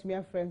kwa ma otumi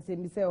afre nse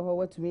bi se ho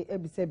watumi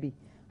ebisa bi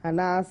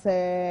ana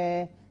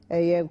se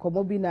eye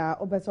nkomo bi na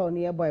opesa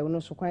oni ye boy no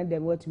so kwan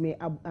dem watumi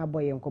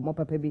aboye nkomo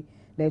papa bi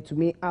na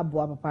etumi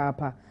abo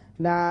papa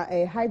na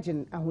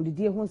hygiene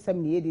ahudidie ho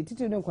nsam ne yedi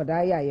titi no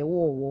nkoda ya ye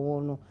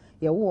wo no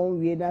ye wo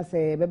wie na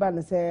se beba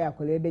no se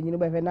akole be nyino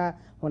be na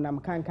honam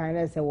kankan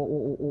na se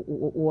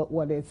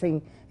wo de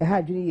sen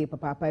hygiene ye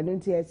papa no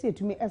nti se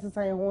etumi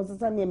esesa ye ho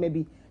sesa ne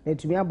mebi na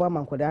etumi abo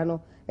ama nkoda no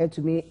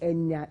etumi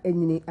enya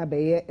enyini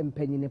abeye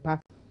mpanyini pa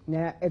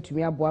na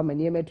etumi abo ama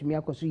ne etumi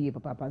akoso ye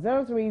papa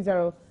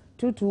 030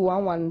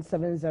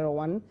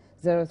 2211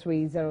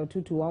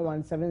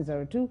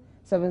 0302211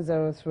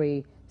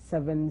 702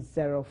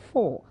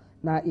 703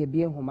 na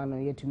yebie homa no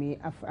yetumi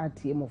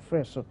atie mo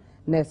fresh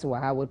nurse wa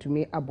ha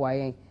watumi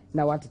aboayen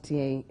na watete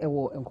yen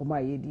ewo enkomo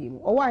ayedi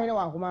mu owa hene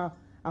wa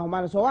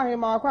ahoma no so owa hene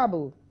ma wakwa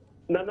abo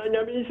na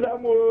nyami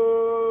islamu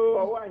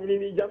owa hene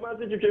ni jama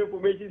se chiche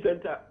information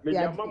center me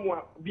jama mo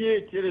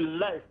bie tire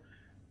live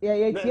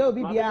ye tie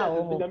obi bia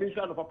o nyami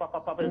islamu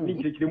papa ni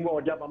chiche mu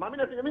o jama mama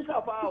na nyami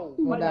islamu fa o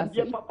ma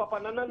die papa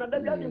na da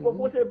bia ni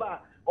ko se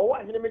ba owa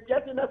hene me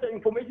tie na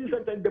information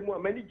center demo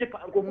mani je pa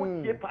ko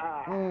mo tie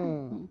pa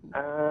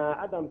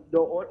Adam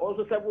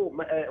also several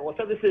was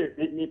say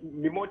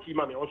ni mochi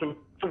mama also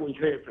so in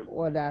trefem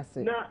what I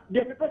say na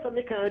the person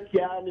me kan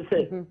tia ni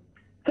say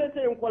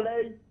say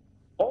nkolai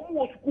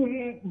omo school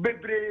mu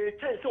bebre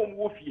chai say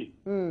omo fie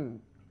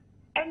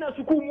na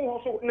school mu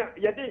ho so na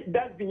ye de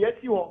that bin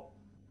yati ho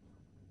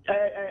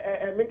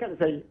me kan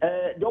say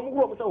de omo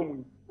gro mo say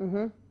omo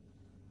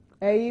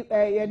ye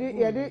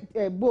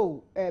de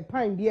bow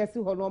pine bi asi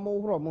ho no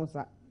omo horo mo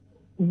sa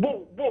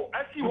bo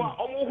asi wa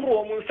omo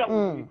horo mo nsa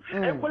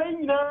nkolai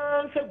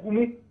nyina nsa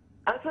gumu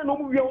ansa no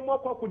mu wi omo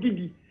akwa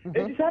didi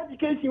e say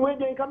education we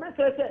de nka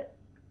mesese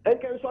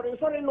enken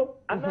sorry no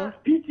ana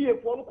PTA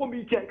for no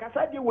committee nka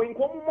sa de we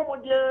nko mo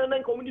de na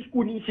nka mo di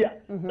school ni sia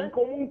na nka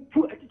mo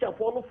pu teacher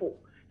for no fo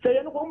say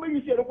ye no ko mo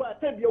yi sia no ko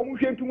atabia mo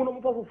hwe ntumu no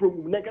mo fa foforo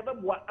mu na nka be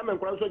boa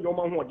amenkora so jo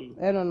mo ho de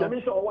na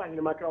me so owa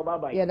hin makra bye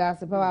bye yeah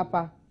that's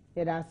papa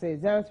yeah that's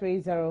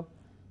 030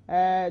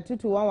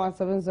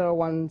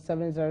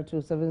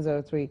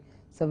 2211701702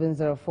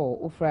 703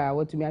 ufra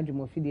watumi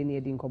adwumo fidie ne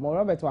edi nkomo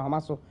Robert wa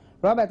hamaso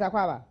Robert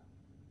akwaba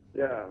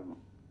yeah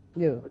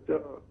yo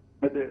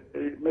me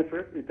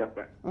first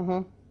itapa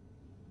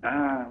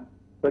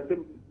but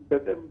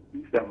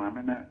bisa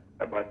mamena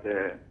about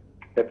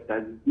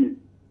hepatitis B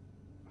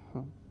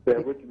so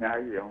what me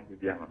ayi on bi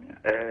dia mamia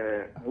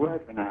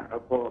wife na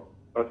ako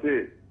o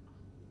say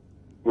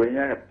when you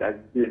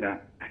hepatitis B na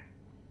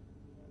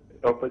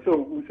o person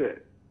who say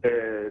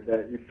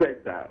the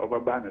effect of a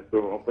banner so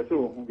o person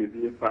who be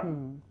the fa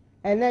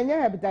and then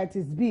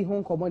hepatitis B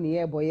ho nkomo ne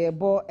ye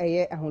bo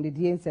eye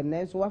ahondedie nsem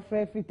na so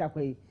wafra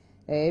fitakwa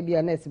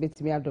bia na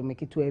esebetimi Adom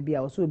keto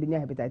bia so obi nya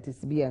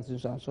hepatitis B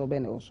anso so be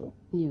na so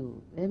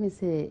yo let me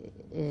say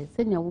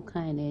senya wo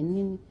kan na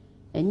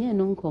enye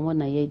no nkomo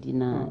na ye di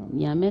na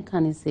nya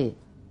meka ne say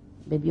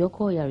baby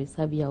okọ ya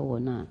resabia wo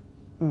na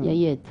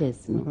ye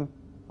test no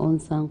on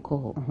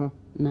sanko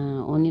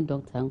na oni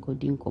doctor anko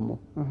di nkomo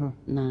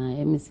na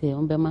say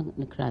on be ma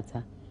ne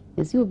krata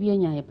esi obi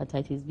anya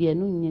hepatitis B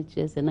no nya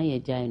chese na ye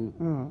jai no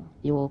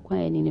ye wo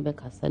kwa ni ne be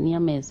kasa ne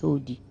ama so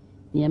odi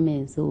niame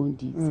nso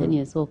ondi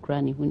sene so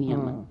kra ne hu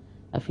niama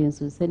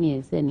afenso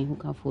sene se ne hu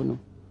kafo no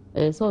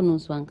so no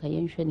nso anka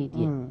ye nhwe ne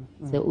die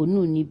se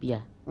onu ni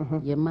bia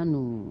ye ma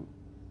no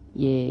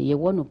ye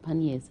wono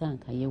pan ye se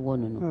anka ye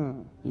wono no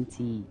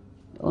nti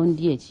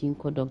ondi echi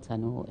nko doctor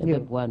no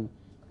ebeboa no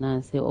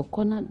na se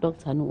okona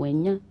doctor no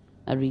wanya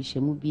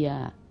arehwemu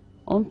bia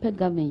ompe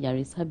government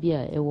yaresa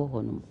bia ewo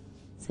honom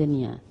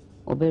senia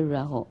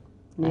obewura ho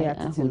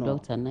ahu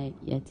doctor na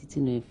ya titi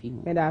no efi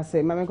ho me da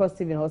say mama ko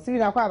Steven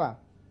akwaba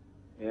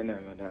na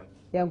madam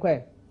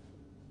yankwe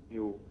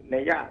yo na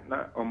ya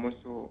na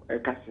omuso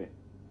ekase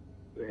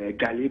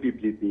gali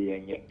biblibi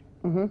yenye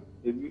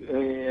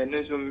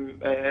no so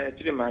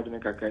tiri ma adune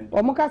kakan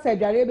omo ka say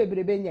dware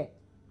bebrebe nye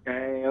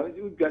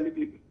o gali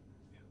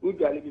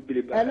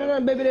biblibi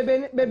no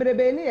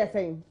bebrebe ni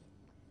yesen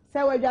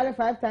say we dware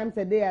 5 times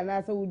a day and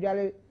also we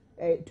dware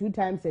 2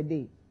 times a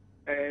day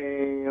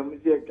omo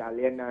se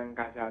gali na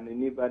nkasa no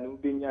ni ba no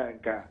benya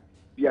nka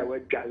bia we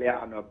gali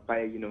anopa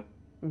you know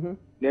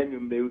na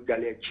nyumbe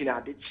gali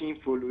china de chin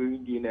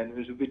following di na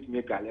no so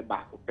betime gali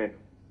ba ko pen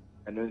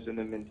eno so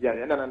no mentia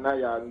na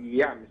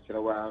ya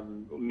misrawa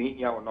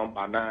mi ya wono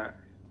ba na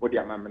wodi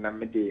amama na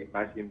mede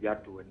masim bia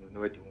to no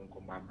wadi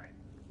won mama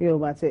yo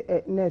ba say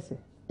nurse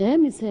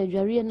mi say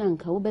dware na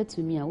nka wo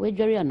betumi a we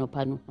dware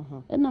anopa no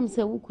enam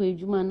say wo kɔ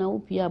adwuma na wo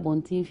pia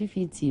bontin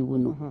fifiti wo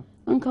no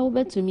nka wo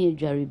betumi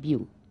adware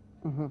bio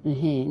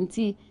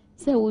nti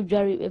say wo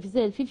dware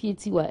efise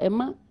fifiti wa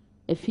ema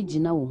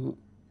afigina wo ho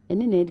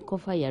ene na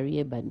kofa yare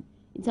eba ni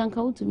nti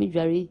anka wo tumi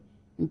dware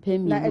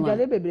mpemi no na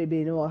dware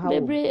bebrebe no ha wo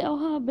bebre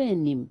ha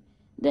benim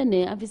then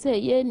afise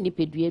ye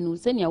nipedua no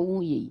senia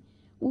wo ye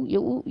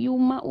you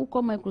ma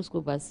uko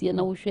microscope asie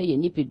na wo hwe ye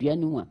nipedua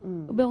no a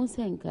obe ho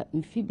senka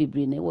mfi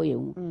bebre na wo ye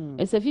hu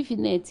ese fifi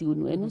na eti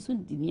no enu so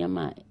dinia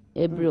ma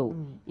ebreo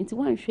nti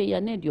wan hwe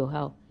ya na dio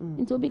ha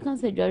nti obi kan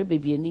se dware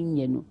bebre ni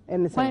nye no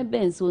why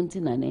ben so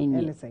nti na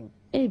enye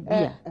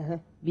bia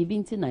bibi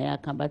nti na ya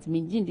kan but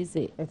me jindi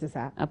say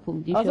etisa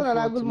apom di also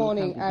na good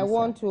morning I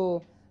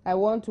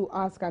want to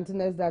ask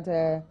Antinez that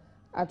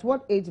at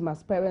what age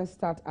must parents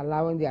start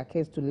allowing their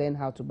kids to learn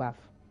how to bath?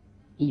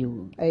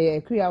 You.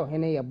 Kriya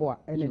hene ye boa.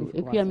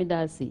 Kriya mi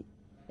da si.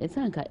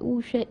 Esanka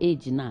wo hwe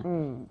age na.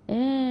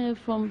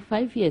 From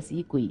 5 years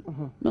ikoi.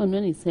 No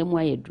ni same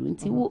way dru.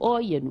 Nti wo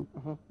oye no.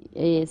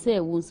 Say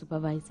wo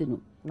supervise no.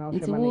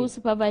 Nti wo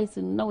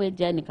supervise no na we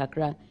gya ni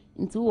kakra.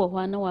 Nti wo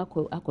ho na wa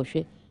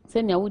akohwe.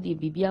 Senia wo di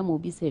bibia ma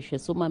obi se hwe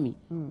so mami.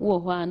 Wo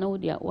ho na wo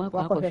di wa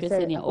akohwe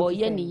senia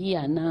oye ni yi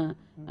ana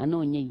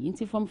onye yi.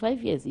 Nti from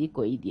 5 years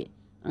ikoi die.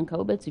 Anka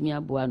obetumi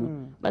aboa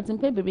no but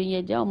mpe bebe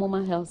ye ja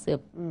omoma health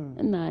help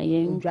na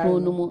ye nko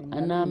no mu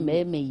ana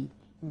meme yi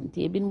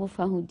nti ebi no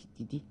fa ho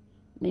didi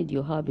na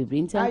dio ha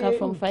bebe nti anka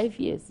from 5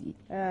 years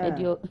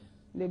dio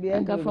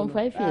anka from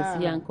 5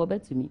 years ya anka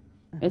obetumi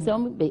ese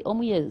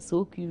omu ye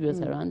so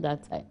curious around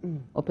that time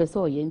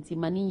opeso ye nti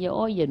mani ye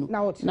oye no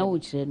na wo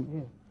kire no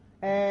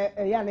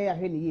ya na ya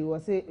hwe ni yi wo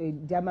se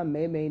jama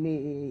meme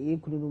ni ye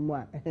kunu mu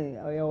a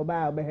oye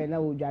oba obehwe na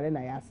wo dware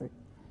na ya ase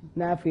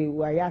na afi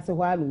wa ya ase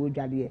ho a no wo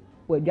dware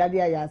wadwade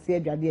ya ase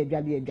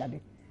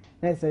adwade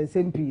na se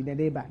sempi na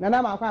deba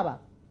na ma akwa ba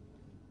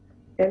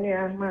eni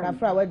ahma na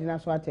fra wadi na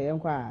so ate yen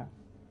kwa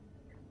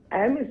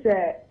mi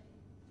se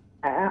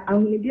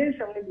ahunidie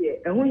nsam ne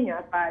de ehu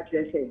hia pa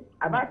kire se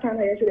abata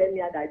na ye se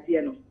eni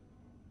adade no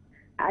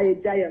aye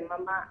jaye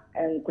mama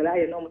enkola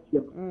ye no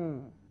mutio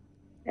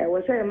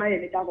wo se ma ye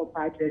ni ta ko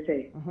pa kire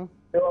se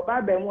e wo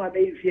ba ba mu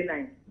abe fie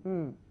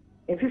 9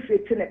 enfifie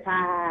tine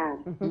pa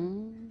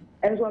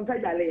enzo mpa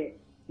jale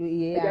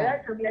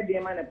ya come here dey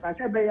man pass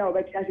be ya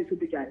obeti ase so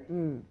bigare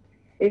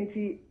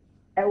enti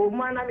e wo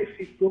mu ana me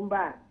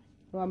fistomba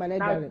no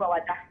manager na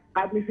wada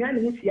abi fi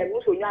ani hiti ya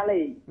no so nyala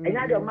yi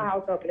enya de ma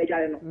house of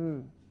jare no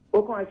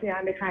o kon se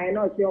ande kan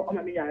no se o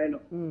ma me jare no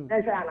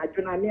na se ana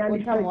juna me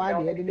ani ka mo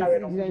ade de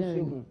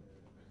diran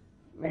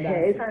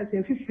san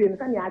se fifi no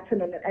san ya ate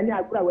no ani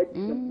agura wadi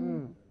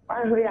no wa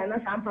ho ya na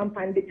san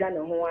pampan de jana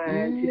ho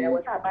an ti e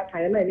wo sa ba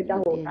kan na ni da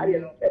ho kare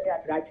no e be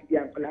attract bi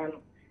ankola no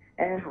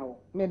how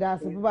me da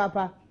se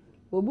papa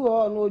obi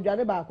o no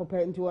dware ba ko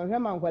pe nti won hwe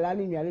man kwala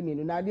ni nware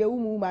menu na de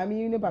umu ma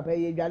mi ni papa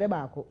ye dware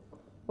ba ko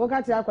o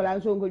ka ti akwala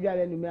nso ngo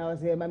dware ni mi a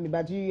say mami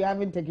but you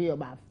haven't taken your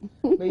bath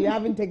but you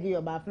haven't taken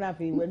your bath na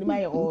fe when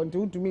my o nti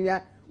utumi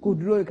ya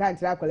kuduro ka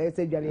ti akwala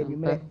say dware bi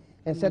me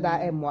e se da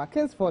emo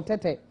Kings for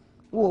tete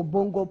wo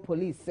bongo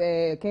police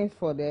Kings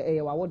for the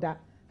wawoda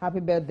happy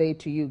birthday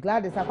to you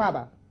glad is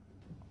akwaba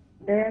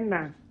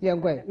na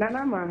yengwe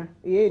nana ma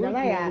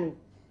nana ya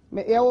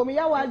me ya wo mi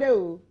ya wade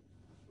o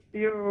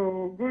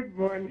yo good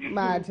morning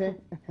Mate.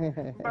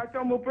 But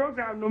on my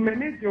program no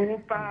manage you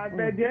pa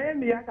but there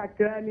me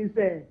akakra ni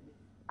say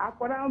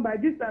akwara ba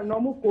this time no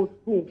mo for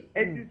school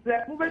it is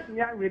mo betumi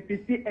a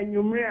repeat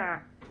enyumre a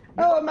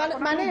oh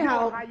mane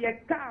how ye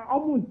ka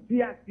omu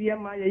ti asie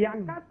ma ye ya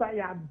kasa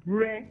ya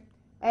bre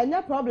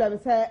enya problem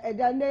say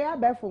edan dey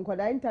abẹ phone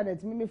koda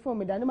internet mi phone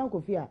me dan ma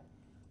kofi a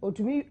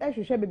otumi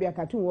ehwehwe bebe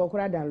akatun wo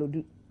kora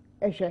download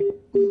ehwe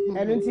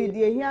enu nti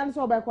die hia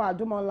so be kwa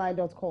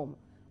adomonline.com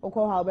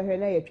oko ha obehwe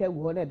na ye twa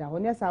gu na da ho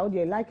ne sa wo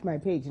dey like my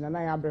page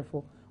na ya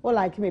brefo o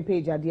like my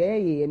page ade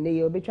ye ne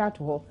ye obetwa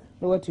to ho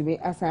na watumi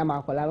assign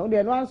ma akola no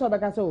dey no answer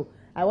beka so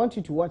I want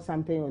you to watch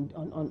something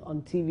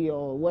on TV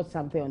or watch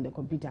something on the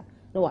computer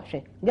no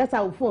wahwe just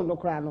our phone no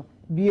kra no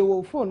bie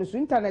wo phone so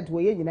internet wo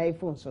ye nyina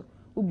phone so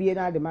ubie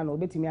na de ma no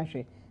obetumi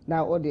ahwe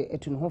na o de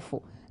etun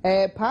hofo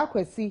pa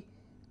kwasi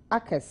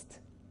Akest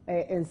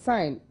in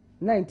sign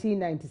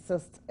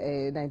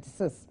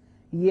 1996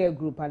 year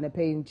group and a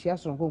paying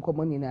chiason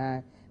konkomo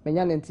na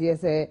menya ntie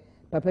se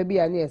papa bi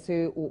ane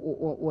ese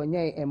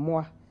wonye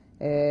emmoa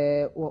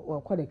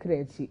wakɔ de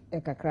kreti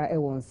kakra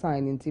won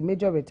sign nti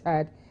major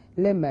retired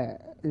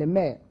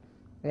leme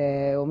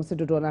se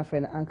dodo na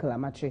friend uncle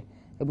amache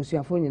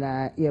ebusuafo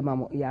nyina ye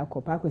mamo ya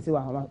akɔpa akwesi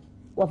wa homa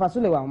wafa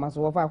so le wa homa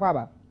so wafa akwa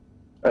ba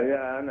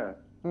ana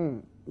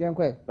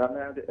yenkwe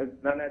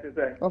na te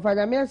say wafa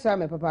na me sha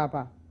me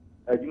papa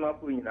adwuma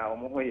po nyina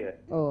wo ho ye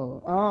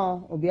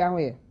obi aho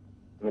ye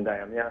me da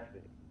ya me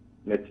ase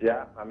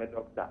metia ame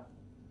doctor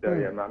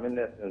there ya mame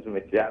nurse nso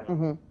metia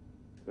no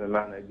me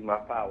ma na adwuma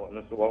pa wo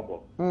no so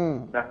wo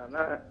na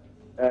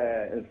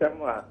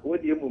nsɛm a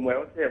wodi emu mu e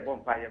wo se bo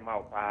mpa ye ma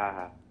wo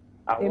pa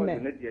awo ne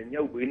de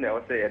nya ubi na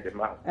wo se ye de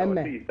ma wo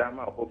se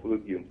sama ofoforo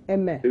biom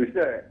so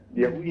se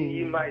de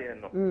wuyi ma ye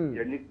no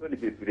ye ni so de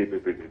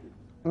bebre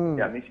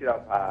ya mi shira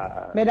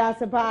pa me da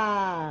se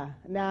pa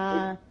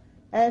na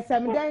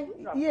samdan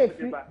ye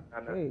fi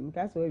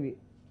mka so we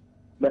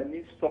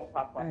mani so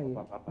papa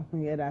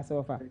ye da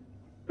so fa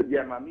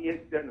ya mami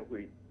ye se no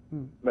we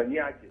mani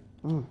aje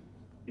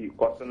di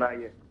kosona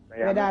ye na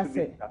ya me da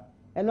se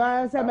eno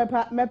an se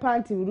me pa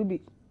anti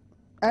ruby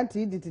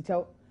anti di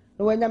tichau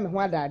no wanya me ho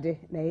adade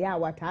na ya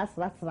wata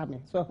asrasra me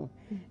so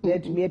na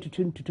tumi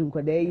etutu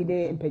nkoda yi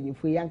de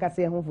mpanyifo yanka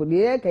se ho fo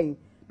de kan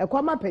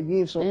ekwama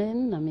panyin so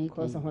na me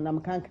ko so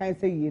honam kan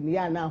se yi ne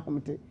ya na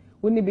ahomte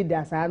woni bi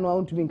da saa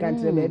no ntumi kan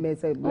tere be me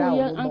se bra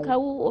wo anka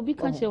wo obi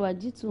ka che wa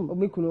jitum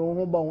obi kunu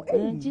ho bon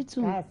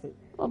jitum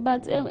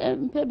but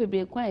mpe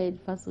bebre kwa e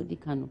faso di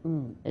kanu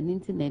eni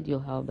nti na di o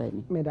ha ba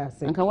ni me da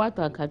se anka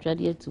wato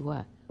akadwade etu ho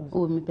a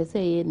o mi pese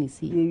ye ni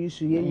si ye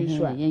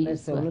yusu a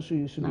se no so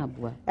yusu na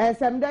aboa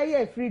samda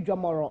ye free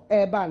dwomoro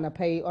ba na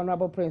pay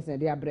honorable prince na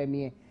dia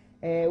bremie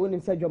woni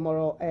se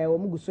dwomoro wo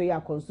muguso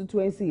ya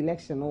constituency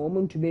election wo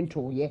mu ntube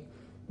nto ye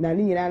na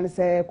ni nyina ne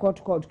se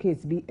court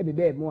case bi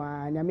ebebe mu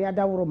a nyame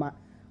adaworo ma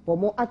wo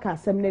mu aka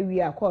asem na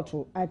wi a court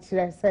a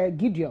kire se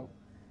Gideon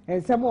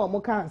ensem wo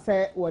mu ka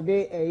se wo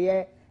de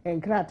ye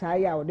enkrata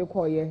ya wo de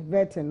koye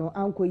vet no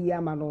anko yi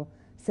ama no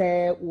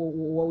se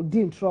wo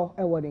di ntro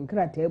wo de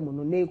nkrata mu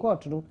no na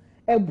court no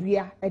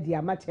abua de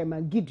ama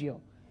chairman Gideon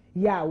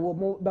ya wo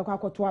mu bekwa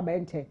koto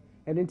abente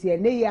eno nti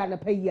ene ya na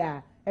pa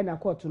ya na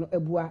court no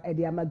abua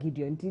de ama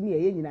Gideon nti ne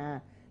ye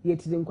nyina ye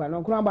tiri nkwa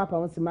no nkro aba pa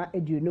wonsema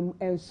aduonum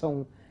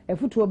enson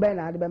efutuo be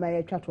na ade be ma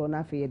ye twato na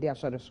afa ye de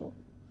asore so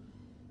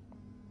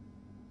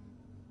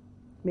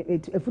me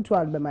efutuo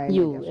ade be ma ye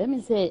yo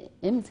emi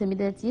se mi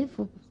da tie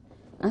fu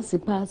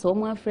asipa so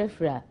mo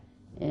afrefra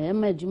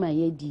ma adwuma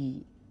ye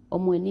di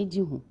omo ani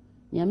gi hu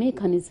nyame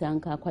kanisa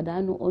anka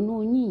kwada no ono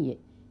onyiye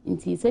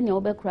nti se ne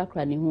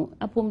obekrakra ne hu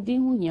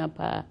apomdin hu hia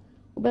pa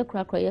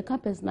obekrakra ye ka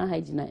personal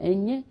hygiene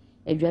enye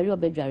adware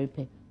obedware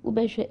pe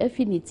obehwe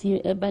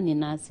affinity eba ne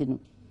na ase no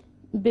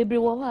bebre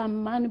wo ho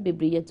amma no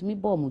bebre yetumi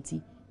bo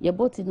muti ye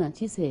boti na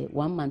chi se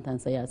 1 month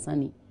ansa ya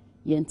sani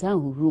ye ntan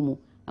huhuru mu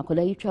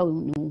akoda yitwa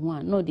ne hu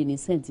a no de ne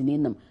sent ne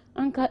nam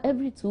anka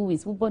every 2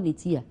 weeks wo boni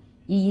ti a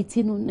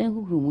yiti no na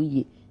huhuru mu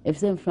ye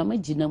efse mframa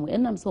gina mu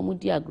enam so mu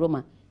di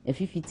agroma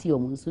efifiti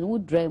omu nso wo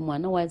dry mu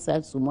na wa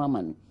sa so mu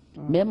ama no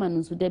mema no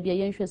nso da bia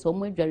yenhwe so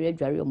mu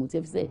adware omu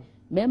tefse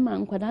mema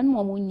nkwada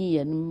no mu nyi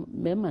ye no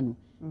mema no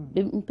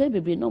mpe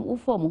bebre no wo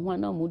form ho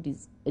na mu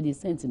di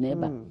sent na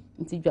eba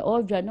nti dwa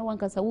odwa na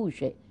wankasa wo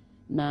hwe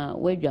na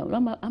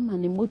wadwa ama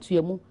ne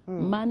motuye mu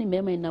ma ne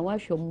mema na wa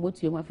hwe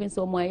motuye mu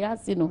afense omu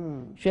ayase no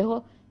hwe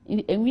ho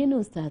enwie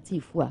no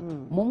startifu a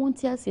momu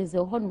nti asese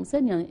ho no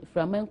se nya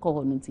framen ko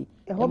ho no nti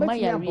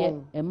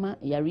ema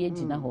yare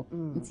gina ho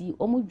nti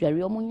omu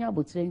dware omu nya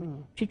abotire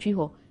twitwi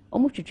ho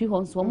omu twitwi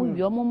ho nso omu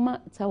wi omu ma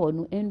tawo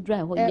no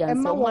endry ho ya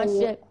nso omu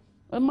ahye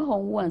ema ho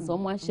wo anso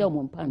omu ahye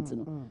omu pant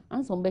no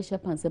anso omu be hye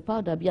pant se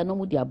powder bia no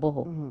mu di abo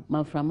ho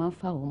ma frama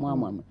fa ho mu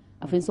amam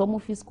afense omu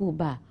fi school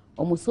ba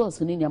omu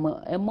sauce ni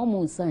nyama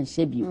emomu san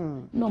hye bi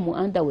no mu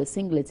under we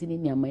singlet ni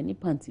nyama ni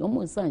panty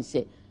omu san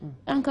hye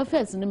anka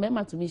first no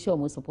mema to me hye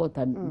omu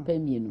supporter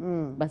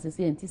mpamienu base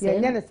se enti se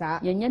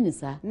yenye ne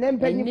sa ne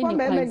mpanyifo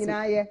mema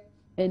nyina ye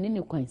eni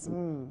ni kwan so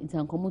enti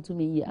anka mu to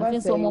me yi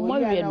afense omu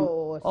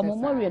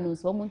morie no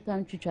so omu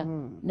ntan twitwa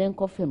na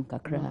enko fem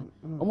kakra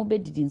omu be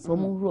didi so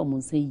omu huru omu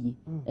nsa yi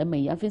ema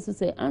yi afense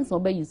se ansa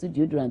oba use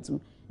deodorant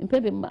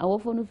mpebe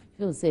awofo no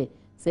feel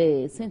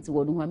say sent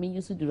wo no hwame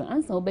use deodorant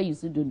ansa oba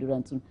use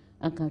deodorant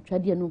aka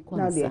twade no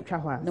kwansa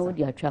na wo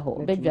di atwa ho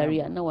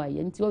obedware na wa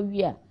ye nti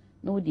owi a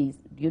na wo di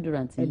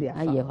deodorant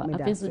aye ho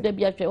afenso da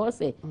bia hwe wo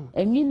se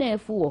enwi na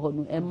efu wo ho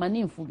no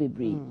emane mfu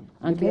bebre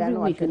anka every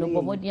week no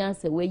bomodi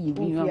anse we yi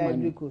wi nwa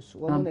mani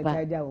wo na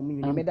taja wo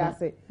mi me da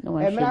se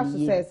emra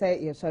so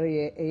se ye sorry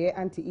ye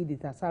anti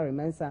Edith Asare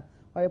Mensa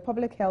or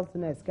public health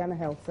nurse Ghana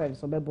Health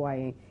Service obebo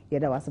ayen ye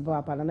da wasebo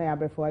apa na ya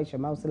brefo aisha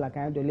mausi la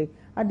kan dole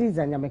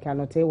adiza nyameka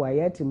no te wa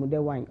ye timu de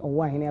wine o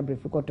wa hene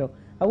abrefo koto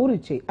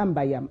awuruche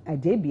ambayam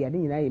ajebia de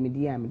nyina ye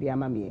medi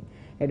ama me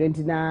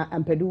ɛdenti na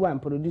ampadu one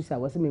producer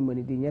was me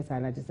money di nyesa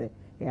na kyese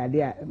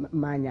ade a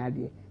manya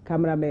ade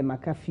cameraman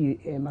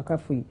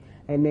makafi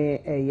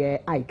ene ye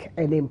Ike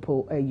ene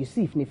mpo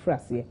Yusuf ni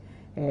frase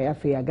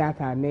afi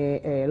agata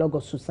ne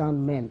Logos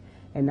Sound Men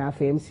na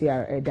afi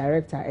MCR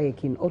director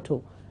King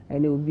Otto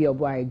ene obi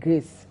oboy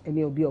Grace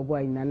ene obi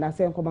oboy na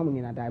se nkoma mu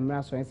nyina da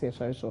mra so ense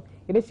so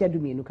ebe sia du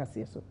mienu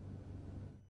kase so